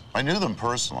acts. I knew them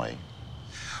personally.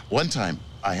 One time,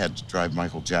 I had to drive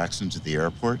Michael Jackson to the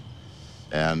airport,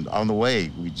 and on the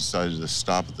way, we decided to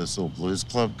stop at this little blues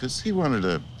club because he wanted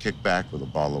to kick back with a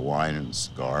bottle of wine and a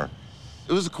cigar.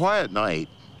 It was a quiet night.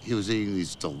 He was eating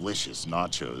these delicious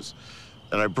nachos,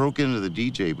 and I broke into the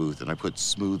DJ booth and I put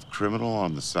Smooth Criminal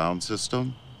on the sound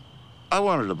system. I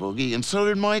wanted a boogie, and so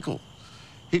did Michael.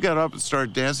 He got up and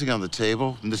started dancing on the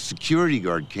table, and the security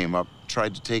guard came up,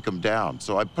 tried to take him down.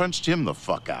 So I punched him the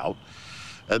fuck out.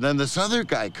 And then this other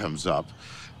guy comes up,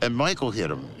 and Michael hit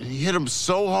him. And he hit him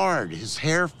so hard, his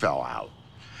hair fell out.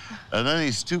 And then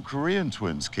these two Korean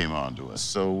twins came on to us.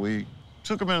 So we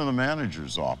took them into the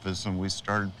manager's office, and we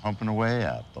started pumping away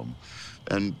at them.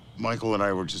 And Michael and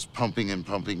I were just pumping, and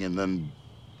then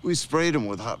we sprayed him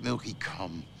with hot milky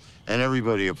cum. And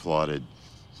everybody applauded.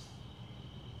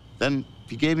 Then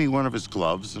he gave me one of his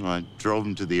gloves, and I drove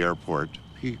him to the airport.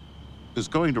 He was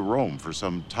going to Rome for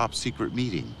some top-secret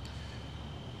meeting.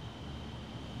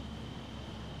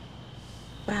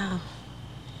 Wow.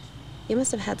 You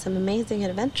must have had some amazing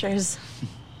adventures.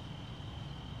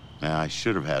 Yeah, I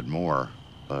should have had more,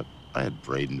 but I had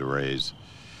Braden to raise.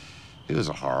 He was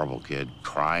a horrible kid,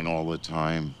 crying all the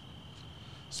time.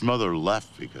 His mother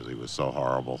left because he was so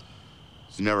horrible.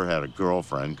 He's never had a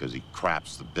girlfriend because he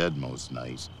craps the bed most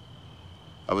nights.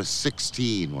 I was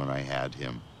 16 when I had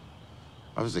him.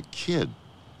 I was a kid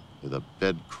with a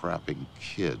bed-crapping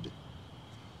kid.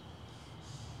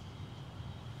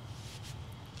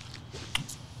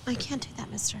 I can't do that,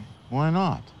 mister. Why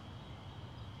not?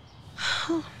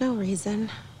 Oh, no reason.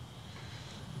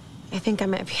 I think I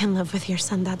might be in love with your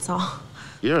son, that's all.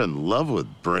 You're in love with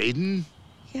Braden?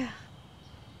 Yeah.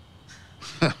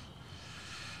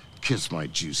 Kiss my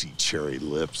juicy cherry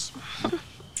lips. I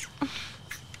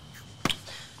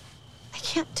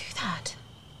can't do that.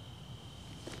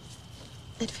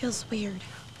 It feels weird.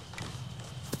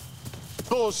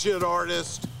 Bullshit,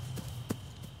 artist.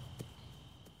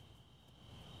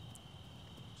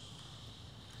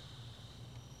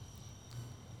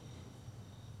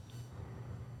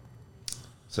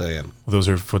 So yeah, those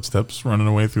are footsteps running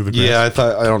away through the grass. Yeah,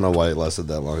 I don't know why it lasted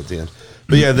that long at the end.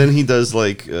 But yeah, then he does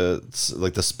like the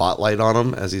spotlight on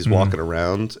him as he's walking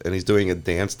around, and he's doing a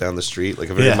dance down the street, like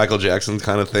a very Michael Jackson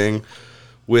kind of thing,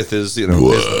 with his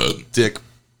his dick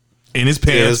in his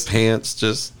pants.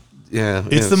 Just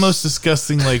it's the most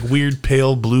disgusting, like weird,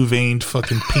 pale, blue veined,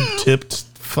 fucking pink tipped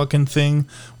fucking thing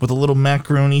with a little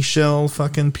macaroni shell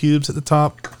fucking pubes at the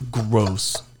top.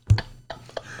 Gross.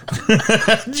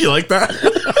 Did you like that?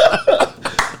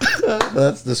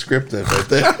 That's descriptive right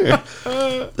there.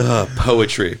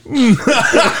 Poetry.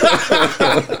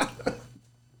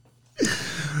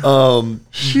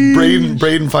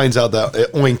 Braden finds out that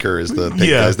Oinker is the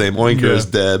big guy's name. Oinker is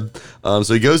dead.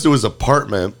 So he goes to his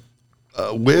apartment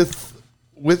with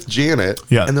Janet.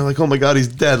 Yeah. And they're like, oh my God, he's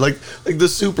dead. Like the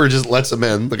super just lets him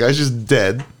in. The guy's just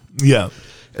dead. Yeah.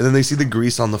 And then they see the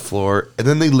grease on the floor. And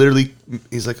then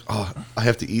he's like, oh, I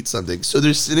have to eat something. So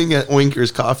they're sitting at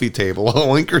Oinker's coffee table while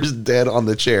Oinker's dead on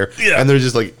the chair. Yeah. And they're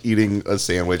just like eating a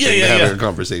sandwich and having a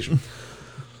conversation.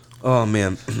 Oh,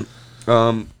 man.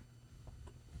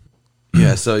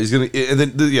 Yeah, so he's going to, and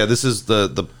then, this is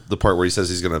the part where he says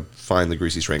he's going to find the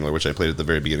Greasy Strangler, which I played at the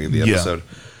very beginning of the episode.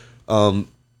 And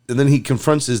then he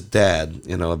confronts his dad,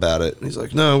 about it. And he's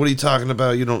like, no, what are you talking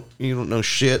about? You don't know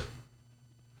shit.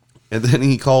 And then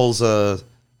he calls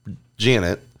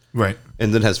Janet. Right.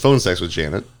 And then has phone sex with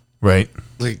Janet. Right.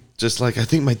 I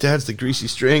think my dad's the Greasy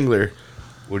Strangler.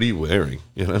 What are you wearing?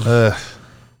 And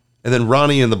then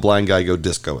Ronnie and the blind guy go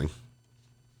discoing.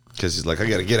 Because he's like, I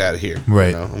got to get out of here.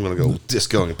 Right. I'm going to go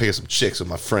discoing and pick up some chicks with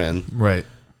my friend. Right.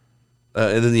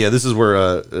 And then, this is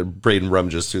where Braden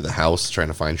rummages through the house trying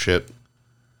to find shit.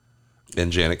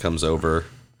 And Janet comes over.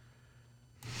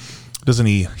 Doesn't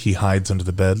he hides under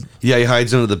the bed? Yeah, he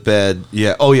hides under the bed.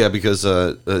 Yeah. Oh, yeah, because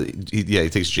he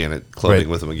takes Janet clothing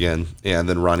with him again. Yeah, and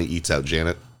then Ronnie eats out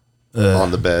Janet on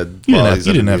the bed. You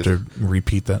didn't have to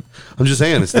repeat that. I'm just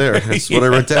saying, it's there. That's what I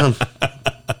wrote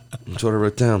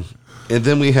down. And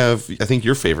then we have, I think,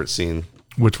 your favorite scene.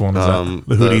 Which one is that?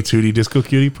 The Hootie Tootie Disco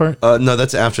Cutie part? No,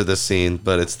 that's after this scene,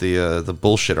 but it's the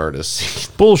bullshit artist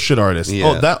scene. Bullshit artist. Yeah.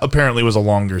 Oh, that apparently was a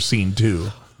longer scene, too.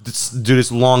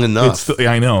 It's long enough.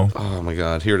 I know. Oh, my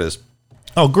God. Here it is.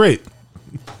 Oh, great.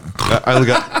 I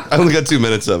only got 2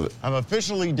 minutes of it. I'm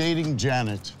officially dating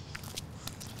Janet.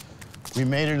 We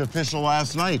made it official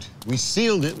last night. We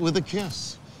sealed it with a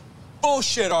kiss.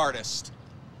 Bullshit artist.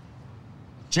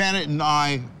 Janet and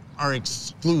I are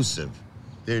exclusive.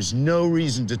 There's no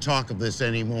reason to talk of this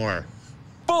anymore.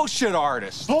 Bullshit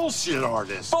artist. Bullshit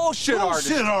artist. Bullshit artist.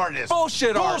 Bullshit artist.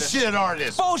 Bullshit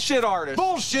artist. Bullshit artist.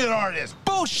 Bullshit artist.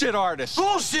 Bullshit artist.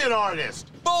 Bullshit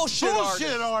artist. Bullshit artist. Bullshit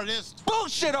Bullshit artist. artist.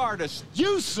 Bullshit artist.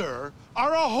 You, sir,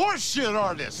 are a horseshit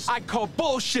artist. I call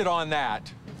bullshit on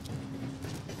that.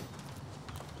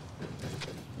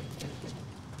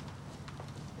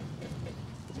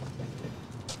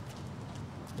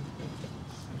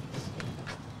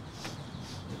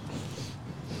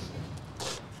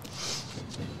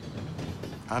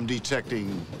 I'm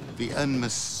detecting the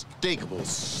unmistakable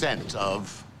scent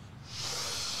of...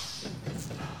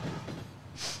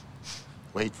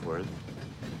 Wait for it.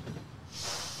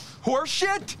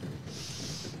 Horseshit?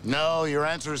 No, your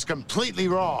answer is completely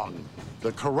wrong.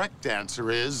 The correct answer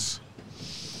is...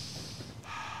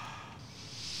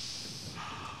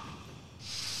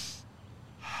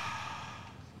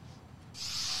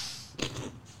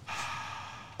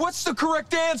 What's the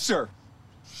correct answer?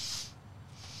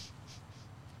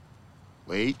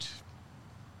 Wait.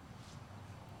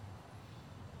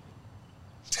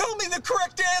 Tell me the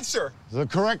correct answer. The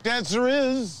correct answer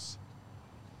is...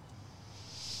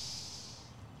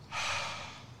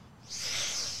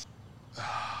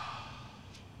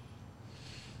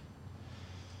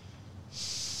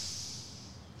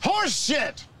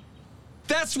 Horseshit!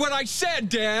 That's what I said,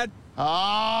 Dad.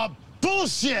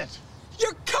 Bullshit!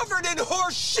 You're covered in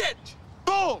horse shit.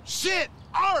 Bullshit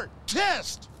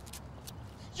artist!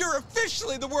 You're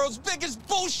officially the world's biggest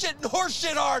bullshit and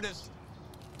horseshit artist.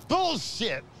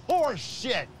 Bullshit, horse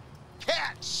shit,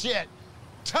 cat shit,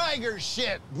 tiger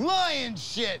shit, lion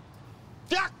shit,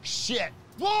 duck shit,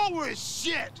 walrus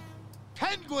shit,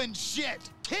 penguin shit,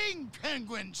 king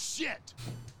penguin shit.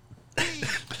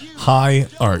 High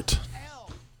art.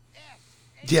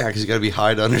 Yeah, because you got to be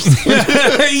high to understand.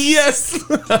 Yes.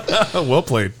 Well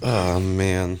played. Oh,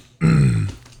 man.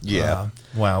 Yeah.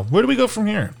 Wow. Where do we go from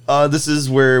here? This is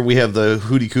where we have the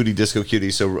Hootie Cootie Disco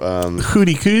Cutie. So,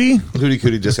 Hootie Cootie? Hootie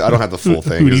Cootie Disco. I don't have the full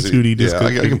thing. Hootie Cootie Disco.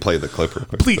 Yeah, I can play the clip real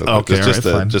quick. Please. Okay, just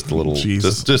fine. Just a little.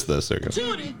 Jesus. Just this. There you go.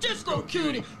 Tootie Disco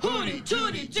Cutie, Hootie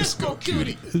Tootie Disco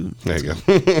Cutie. There you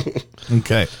go.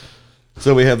 Okay.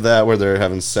 So we have that where they're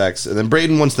having sex, and then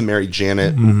Braden wants to marry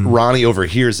Janet. Ronnie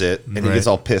overhears it, and he gets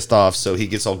all pissed off, so he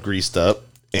gets all greased up,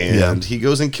 and he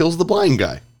goes and kills the blind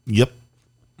guy. Yep.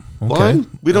 Okay. Blind?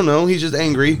 We don't know. He's just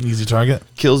angry. Easy target.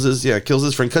 Kills his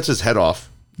friend, cuts his head off.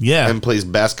 Yeah. And plays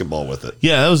basketball with it.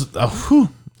 Yeah, that was.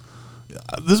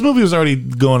 This movie was already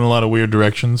going a lot of weird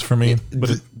directions for me.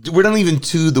 But we're not even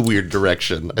to the weird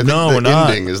direction. I think we're the not.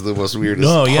 ending is the most weirdest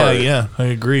part. Yeah, I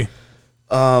agree.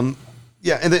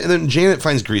 Yeah, and then Janet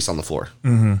finds grease on the floor.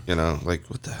 Mm-hmm. You know, like,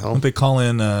 what the hell? Don't they call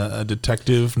in a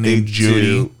detective named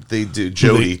Jody? They do.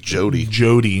 Jody.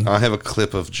 Jody. I have a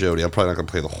clip of Jody. I'm probably not going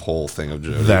to play the whole thing of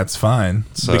Jody. That's fine.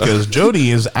 So. Because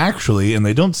Jody is actually, and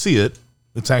they don't see it,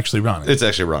 it's actually Ronnie. It's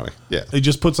actually Ronnie, yeah. He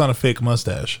just puts on a fake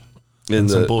mustache and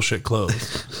some bullshit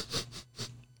clothes.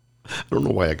 I don't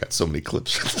know why I got so many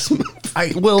clips for this movie.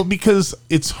 Well, because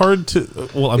it's hard to.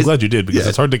 Well, I'm glad you did because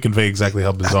it's hard to convey exactly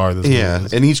how bizarre this movie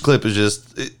is. And each clip is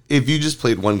just. If you just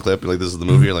played one clip, you're like, "This is the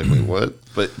movie." You're like, "Wait, what?"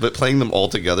 But playing them all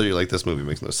together, you're like, "This movie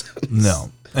makes no sense."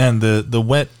 No, and the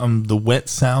wet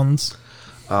sounds.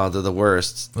 Oh, they're the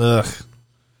worst. Ugh.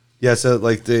 Yeah, so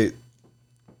like they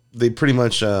pretty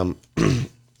much.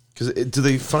 Because do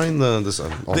they find this?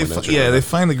 They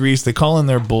find the grease. They call in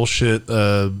their bullshit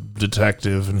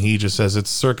detective, and he just says it's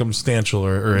circumstantial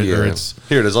or it's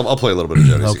here it is. I'll play a little bit of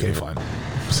Jody. Okay, fine.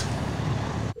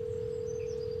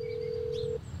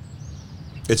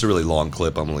 It's a really long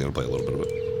clip. I'm only going to play a little bit of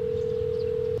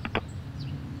it.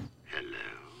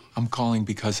 I'm calling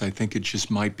because I think it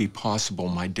just might be possible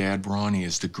my dad Ronnie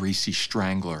is the greasy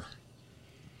strangler.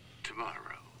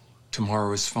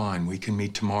 Tomorrow is fine. We can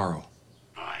meet tomorrow.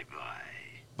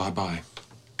 Bye-bye.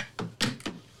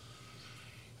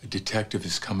 A detective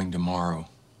is coming tomorrow.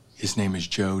 His name is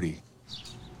Jody.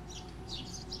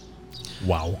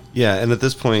 Wow. Yeah, and at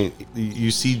this point,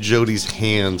 you see Jody's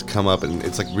hand come up, and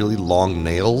it's like really long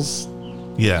nails.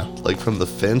 Yeah. Like from the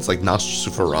fence, like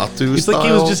Nosferatu It's style. like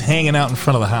he was just hanging out in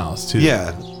front of the house, too.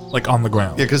 Yeah. Like on the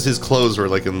ground. Yeah, because his clothes were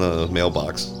like in the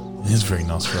mailbox. It is very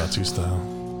Nosferatu style.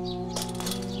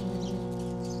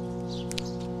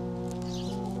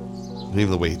 And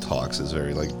even the way he talks is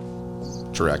very like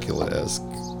Dracula-esque.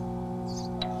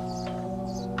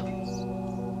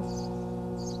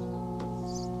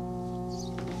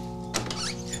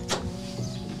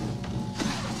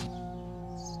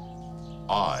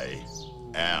 I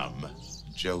am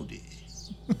Jody.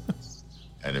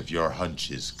 And if your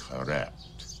hunch is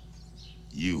correct,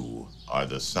 you are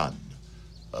the son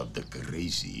of the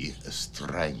greasy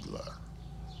strangler.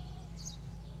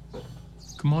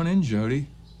 Come on in, Jody.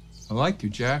 I like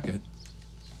your jacket.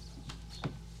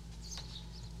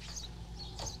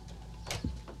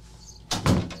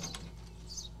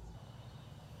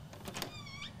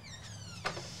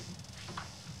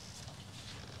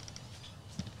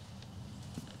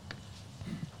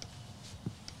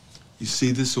 You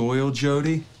see this oil,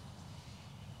 Jody?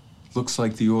 Looks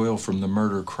like the oil from the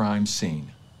murder crime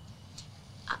scene.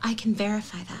 I can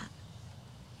verify that.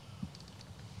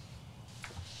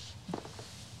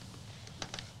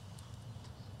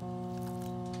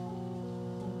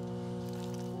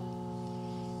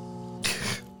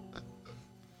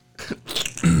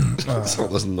 All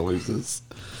those noises.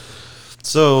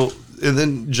 So, and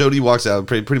then Jody walks out,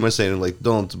 pretty much saying like,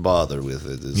 "Don't bother with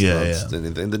it." It's not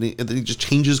anything. And then he just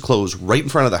changes clothes right in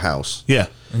front of the house. Yeah,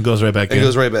 and goes right back in. And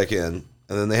goes right back in. And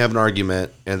then they have an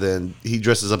argument, and then he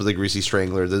dresses up as the greasy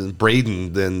strangler. Then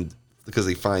Braden, because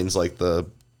he finds like the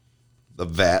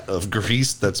vat of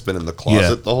grease that's been in the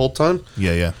closet the whole time.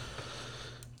 Yeah.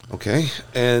 Okay.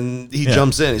 And he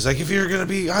jumps in. He's like, if you're going to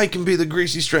be, I can be the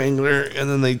greasy strangler. And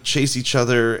then they chase each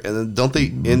other. And then don't they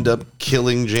end up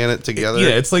killing Janet together?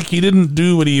 Yeah, it's like he didn't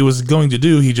do what he was going to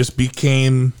do. He just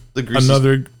became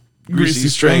another greasy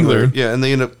strangler. Yeah, and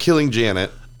they end up killing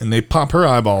Janet. And they pop her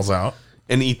eyeballs out.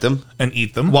 And eat them.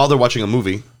 While they're watching a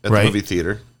movie at the movie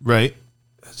theater. Right.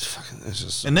 It's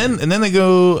just... And then they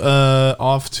go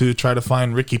off to try to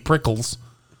find Ricky Prickles.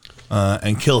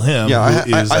 And kill him. Yeah,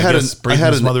 I had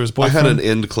Braden's mother's boyfriend. I had an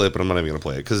end clip, and I'm not even going to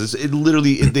play it because it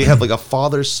literally they have like a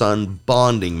father-son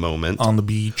bonding moment on the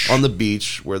beach.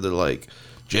 Where they're like,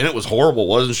 Janet was horrible,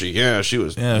 wasn't she? Yeah, she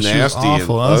was nasty she was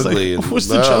awful. and ugly. Like, what's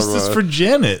the justice for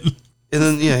Janet? And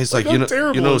then he's like, you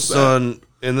know, son.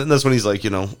 And then that's when he's like,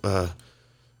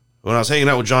 when I was hanging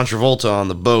out with John Travolta on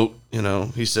the boat,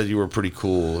 he said you were pretty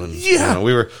cool, and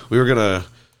we were gonna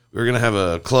have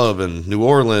a club in New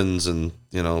Orleans, and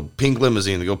pink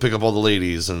limousine to go pick up all the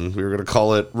ladies, and we were gonna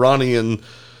call it Ronnie and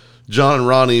John and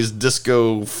Ronnie's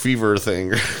disco fever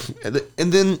thing.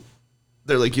 and then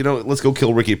they're like, let's go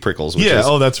kill Ricky Prickles. Which is,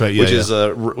 that's right.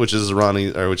 Yeah, which is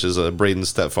Ronnie, or which is Braden's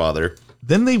stepfather.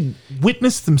 Then they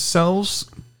witness themselves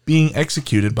being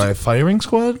executed by a firing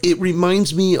squad. It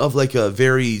reminds me of like a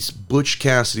very Butch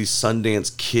Cassidy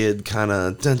Sundance Kid kind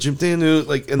of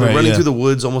like, and they're running through the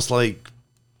woods almost like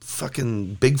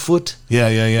fucking Bigfoot. Yeah.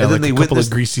 And like then a couple of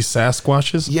greasy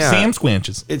Sasquatches. Yeah. Sam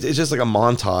Squanches. It's just like a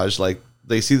montage. Like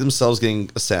they see themselves getting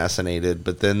assassinated,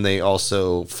 but then they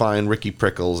also find Ricky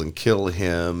Prickles and kill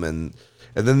him, and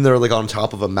then they're like on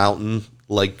top of a mountain,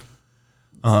 like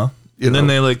and then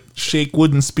they like shake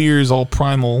wooden spears all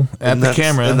primal at the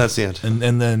camera, and that's the end.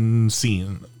 And then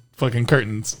scene fucking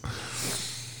curtains.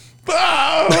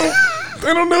 I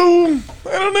don't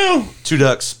know. Two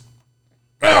ducks.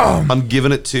 I'm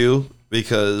giving it 2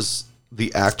 because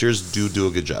the actors do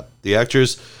a good job. The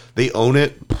actors, they own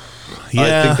it.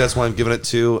 Yeah. I think that's why I'm giving it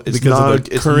 2. It's because not of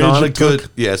the it's courage not a it good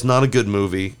took. it's not a good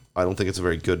movie. I don't think it's a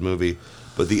very good movie,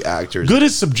 but the actors... Good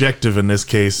is subjective in this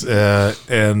case,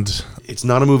 and... It's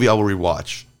not a movie I will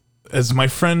rewatch. As my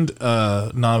friend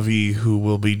Navi, who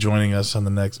will be joining us on the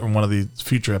next, or one of the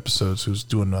future episodes, who's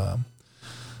doing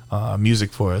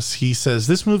music for us, he says,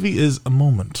 this movie is a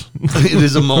moment. It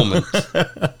is a moment.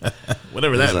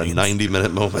 Whatever that means. A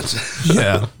 90-minute moment.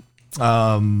 Yeah.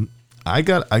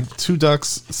 Two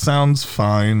Ducks sounds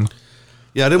fine.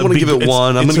 Yeah, I didn't want to give it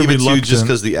 1. I'm going to give it 2 just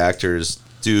because the actors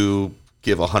do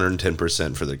give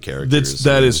 110% for their characters.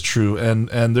 That is true,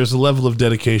 and there's a level of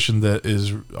dedication that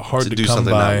is hard to do come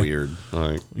something by. that weird.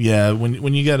 Like, yeah,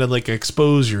 when you got to like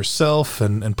expose yourself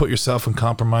and put yourself in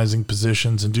compromising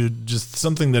positions and do just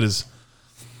something that is,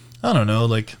 I don't know,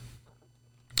 like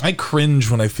I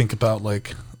cringe when I think about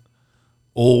like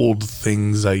old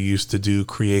things I used to do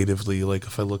creatively, like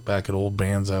if I look back at old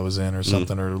bands I was in or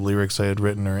something, or lyrics I had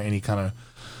written, or any kind of,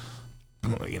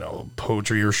 you know,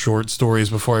 poetry or short stories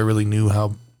before I really knew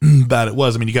how bad it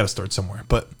was. I mean, you got to start somewhere,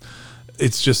 but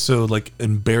it's just so like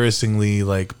embarrassingly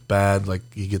like bad. Like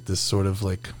you get this sort of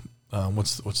like,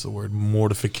 what's the word?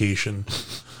 Mortification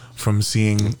from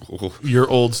seeing your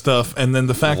old stuff. And then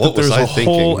the fact that there's a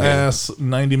whole ass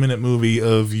 90-minute movie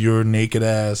of your naked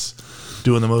ass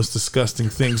doing the most disgusting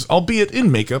things, albeit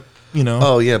in makeup, you know.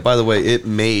 Oh yeah, by the way, it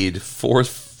made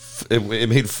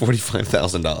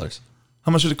 $45,000.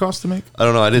 How much did it cost to make? I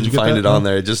don't know. I didn't find it on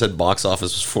there. It just said box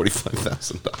office was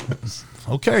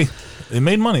 $45,000. Okay, it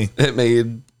made money. It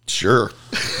made sure,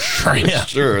 yeah,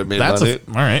 sure. It made money.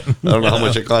 All right. I don't know how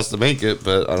much it cost to make it,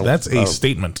 but I don't. That's a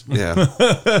statement.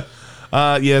 Yeah.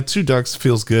 Yeah. Two Ducks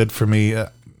feels good for me. I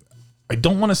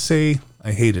don't want to say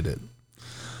I hated it,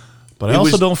 but I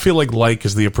also don't feel like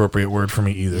is the appropriate word for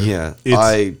me either. Yeah.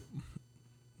 I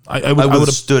would have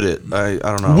stood it. I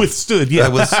don't know. Withstood. Yeah. I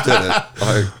withstood it.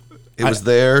 It was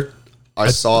there. I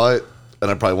saw it,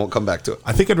 and I probably won't come back to it.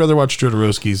 I think I'd rather watch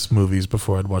Jodorowsky's movies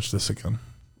before I'd watch this again,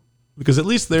 because at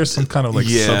least there's some kind of like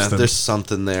substance. There's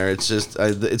something there. It's just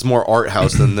it's more art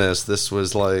house than this. This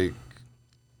was like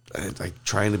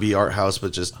trying to be art house,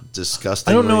 but just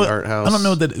disgustingly art house. I don't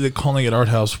know that calling it art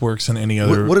house works in any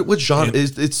other. What genre?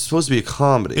 It's supposed to be a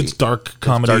comedy. It's dark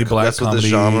comedy, black that's comedy, what the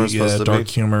genre is supposed to dark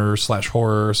be. humor /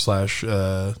 horror /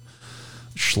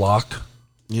 schlock.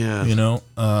 Yeah, you know,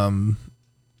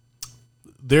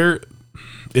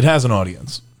 it has an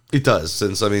audience. It does,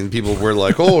 since I mean, people were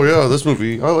like, "Oh yeah, this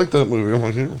movie, I like that movie." I'm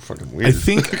like, "You're fucking weird."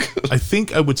 I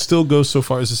think I would still go so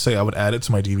far as to say I would add it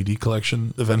to my DVD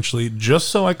collection eventually, just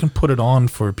so I can put it on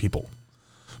for people,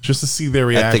 just to see their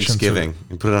reaction. At Thanksgiving,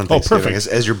 you put it on Thanksgiving. Perfect.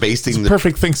 As you're basting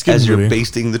perfect Thanksgiving as you're movie.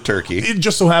 basting the turkey. It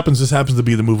just so happens this happens to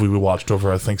be the movie we watched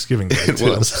over our Thanksgiving day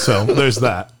too. So there's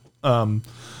that.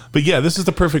 But yeah, this is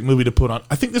the perfect movie to put on.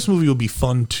 I think this movie will be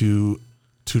fun to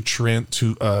convert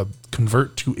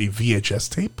to a VHS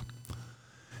tape.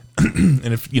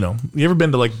 And if you ever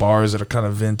been to like bars that are kind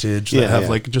of vintage that have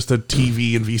like just a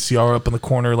TV and VCR up in the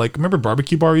corner, like remember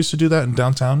Barbecue Bar used to do that in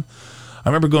downtown? I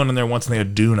remember going in there once and they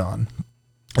had Dune on.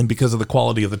 And because of the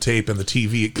quality of the tape and the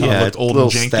TV, it kind of looked old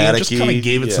and janky. It just kind of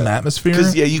gave it some atmosphere.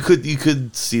 Because you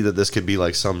could see that this could be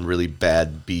like some really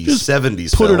bad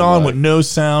B-70s put film, it on like, with no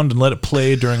sound and let it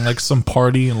play during like some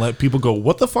party and let people go,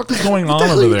 what the fuck is going on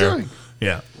over there? Doing?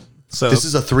 Yeah. So this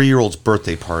is a 3-year-old's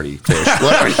birthday party, Fish.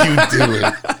 What are you doing?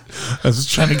 I was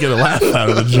just trying to get a laugh out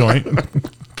of the joint.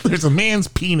 There's a man's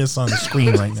penis on the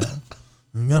screen right now.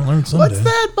 You gotta learn someday. What's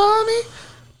that, Bonnie?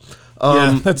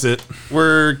 Yeah, that's it.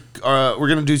 We're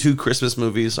gonna do 2 Christmas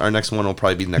movies. Our next one will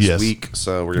probably be next week.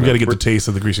 So we got to get the taste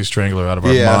of the Greasy Strangler out of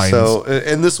our minds. So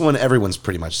and this one everyone's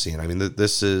pretty much seen. I mean,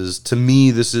 this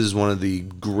is one of the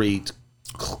great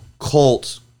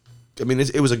cult. I mean,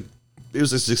 it was a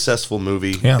successful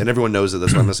movie, and everyone knows it.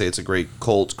 That's why I'm gonna say it's a great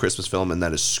cult Christmas film, and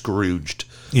that is Scrooged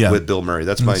with Bill Murray.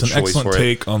 That's my choice for it. It's an excellent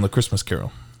take on the Christmas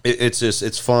Carol.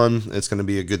 It's fun. It's going to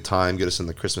be a good time. Get us in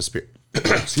the Christmas spirit.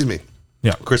 Excuse me.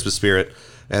 Yeah, Christmas spirit.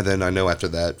 And then I know after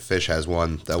that, Fish has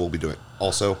one that we'll be doing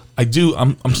also. I do.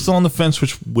 I'm still on the fence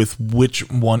with which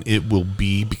one it will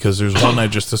be, because there's one I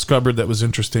just discovered that was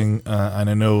interesting, and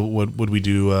I know what we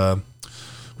do.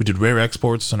 We did Rare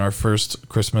Exports in our first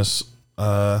Christmas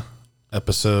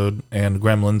episode, and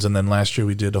Gremlins, and then last year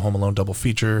we did a Home Alone double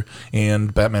feature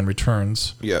and Batman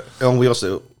Returns. Yeah, and we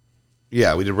also, we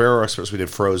did Rare Exports. We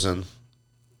did Frozen.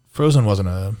 Frozen wasn't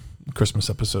a Christmas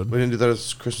episode. We didn't do that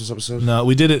as a Christmas episode? No,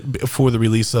 we did it before the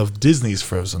release of Disney's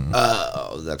Frozen.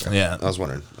 Oh, that's right. Yeah. I was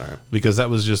wondering. All right. Because that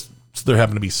was just, there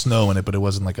happened to be snow in it, but it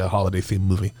wasn't like a holiday themed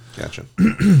movie. Gotcha.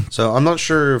 So I'm not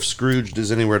sure if Scrooged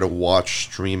is anywhere to watch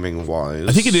streaming wise.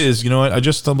 I think it is. You know what? I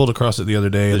just stumbled across it the other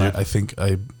day, and I think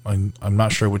I'm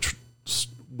not sure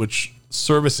which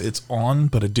service it's on,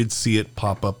 but I did see it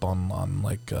pop up on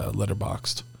like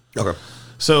Letterboxd. Okay.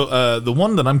 So the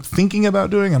one that I'm thinking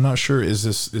about doing, I'm not sure, is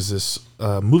this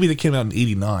movie that came out in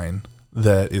 '89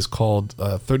 that is called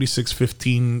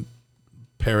 3615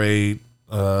 Pere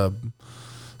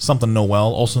something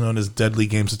Noel, also known as Deadly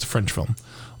Games. It's a French film,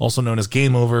 also known as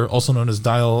Game Over, also known as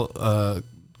Dial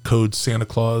Code Santa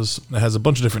Claus. It has a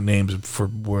bunch of different names for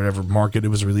whatever market it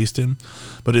was released in,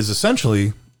 but is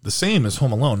essentially the same as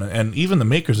Home Alone. And even the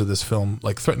makers of this film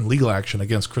like threatened legal action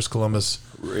against Chris Columbus,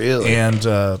 really, and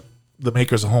the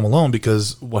makers of Home Alone,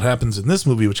 because what happens in this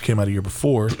movie, which came out a year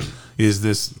before, is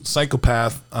this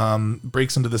psychopath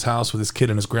breaks into this house with his kid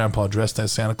and his grandpa dressed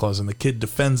as Santa Claus, and the kid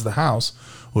defends the house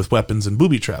with weapons and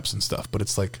booby traps and stuff. But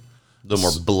it's like a little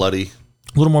more bloody.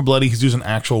 A little more bloody. He's using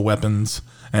actual weapons,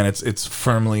 and it's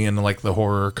firmly in like the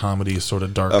horror comedy sort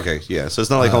of dark. Okay, yeah. So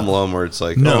it's not like Home Alone where it's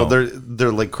like, no,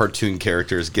 they're like cartoon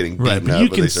characters getting beaten right, but up, you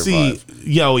but can they survive.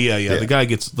 see, yeah. The guy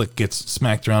gets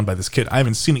smacked around by this kid. I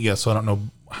haven't seen it yet, so I don't know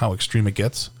how extreme it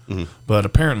gets. Mm-hmm. But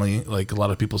apparently, like a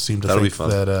lot of people seem to think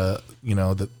that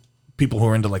that people who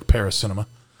are into like Paris cinema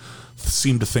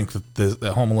seem to think that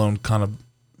Home Alone kind of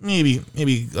maybe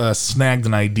snagged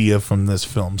an idea from this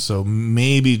film. So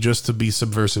maybe just to be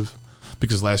subversive,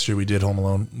 because last year we did Home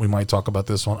Alone. We might talk about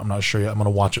this one. I'm not sure yet. I'm going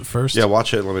to watch it first. Yeah,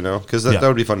 watch it and let me know, because that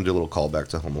would be fun to do a little callback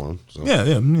to Home Alone. So.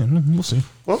 Yeah, we'll see.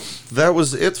 Well, that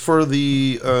was it for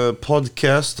the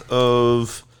podcast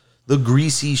of The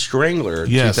Greasy Strangler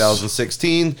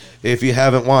 2016. If you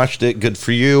haven't watched it, good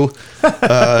for you.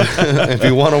 If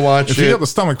you want to watch it, if you have the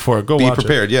stomach for it, go be watch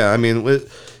prepared. it. Yeah, I mean,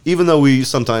 even though we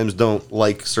sometimes don't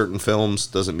like certain films,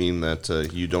 doesn't mean that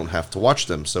you don't have to watch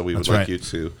them. So we would like you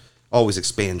to always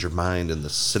expand your mind in the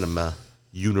cinema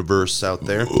universe out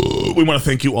there. We want to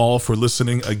thank you all for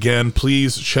listening again.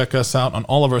 Please check us out on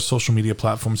all of our social media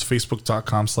platforms: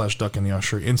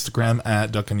 Facebook.com/DuckAndTheUsher, Instagram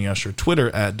 @DuckAndTheUsher,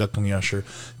 Twitter @DuckAndTheUsher,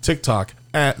 TikTok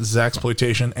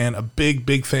 @Zaxploitation, and a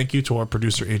big thank you to our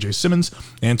producer AJ Simmons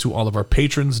and to all of our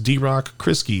patrons: D-Rock,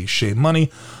 Krisky, Shea Money,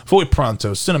 Voy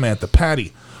Pronto, Cinemantha,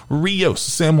 Patty, Rios,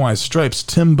 Samwise Stripes,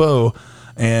 Timbo.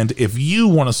 And if you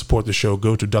want to support the show,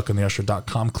 go to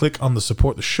duckandtheusher.com, click on the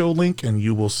support the show link, and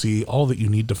you will see all that you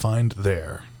need to find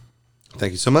there.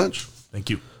 Thank you so much. Thank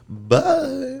you.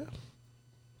 Bye.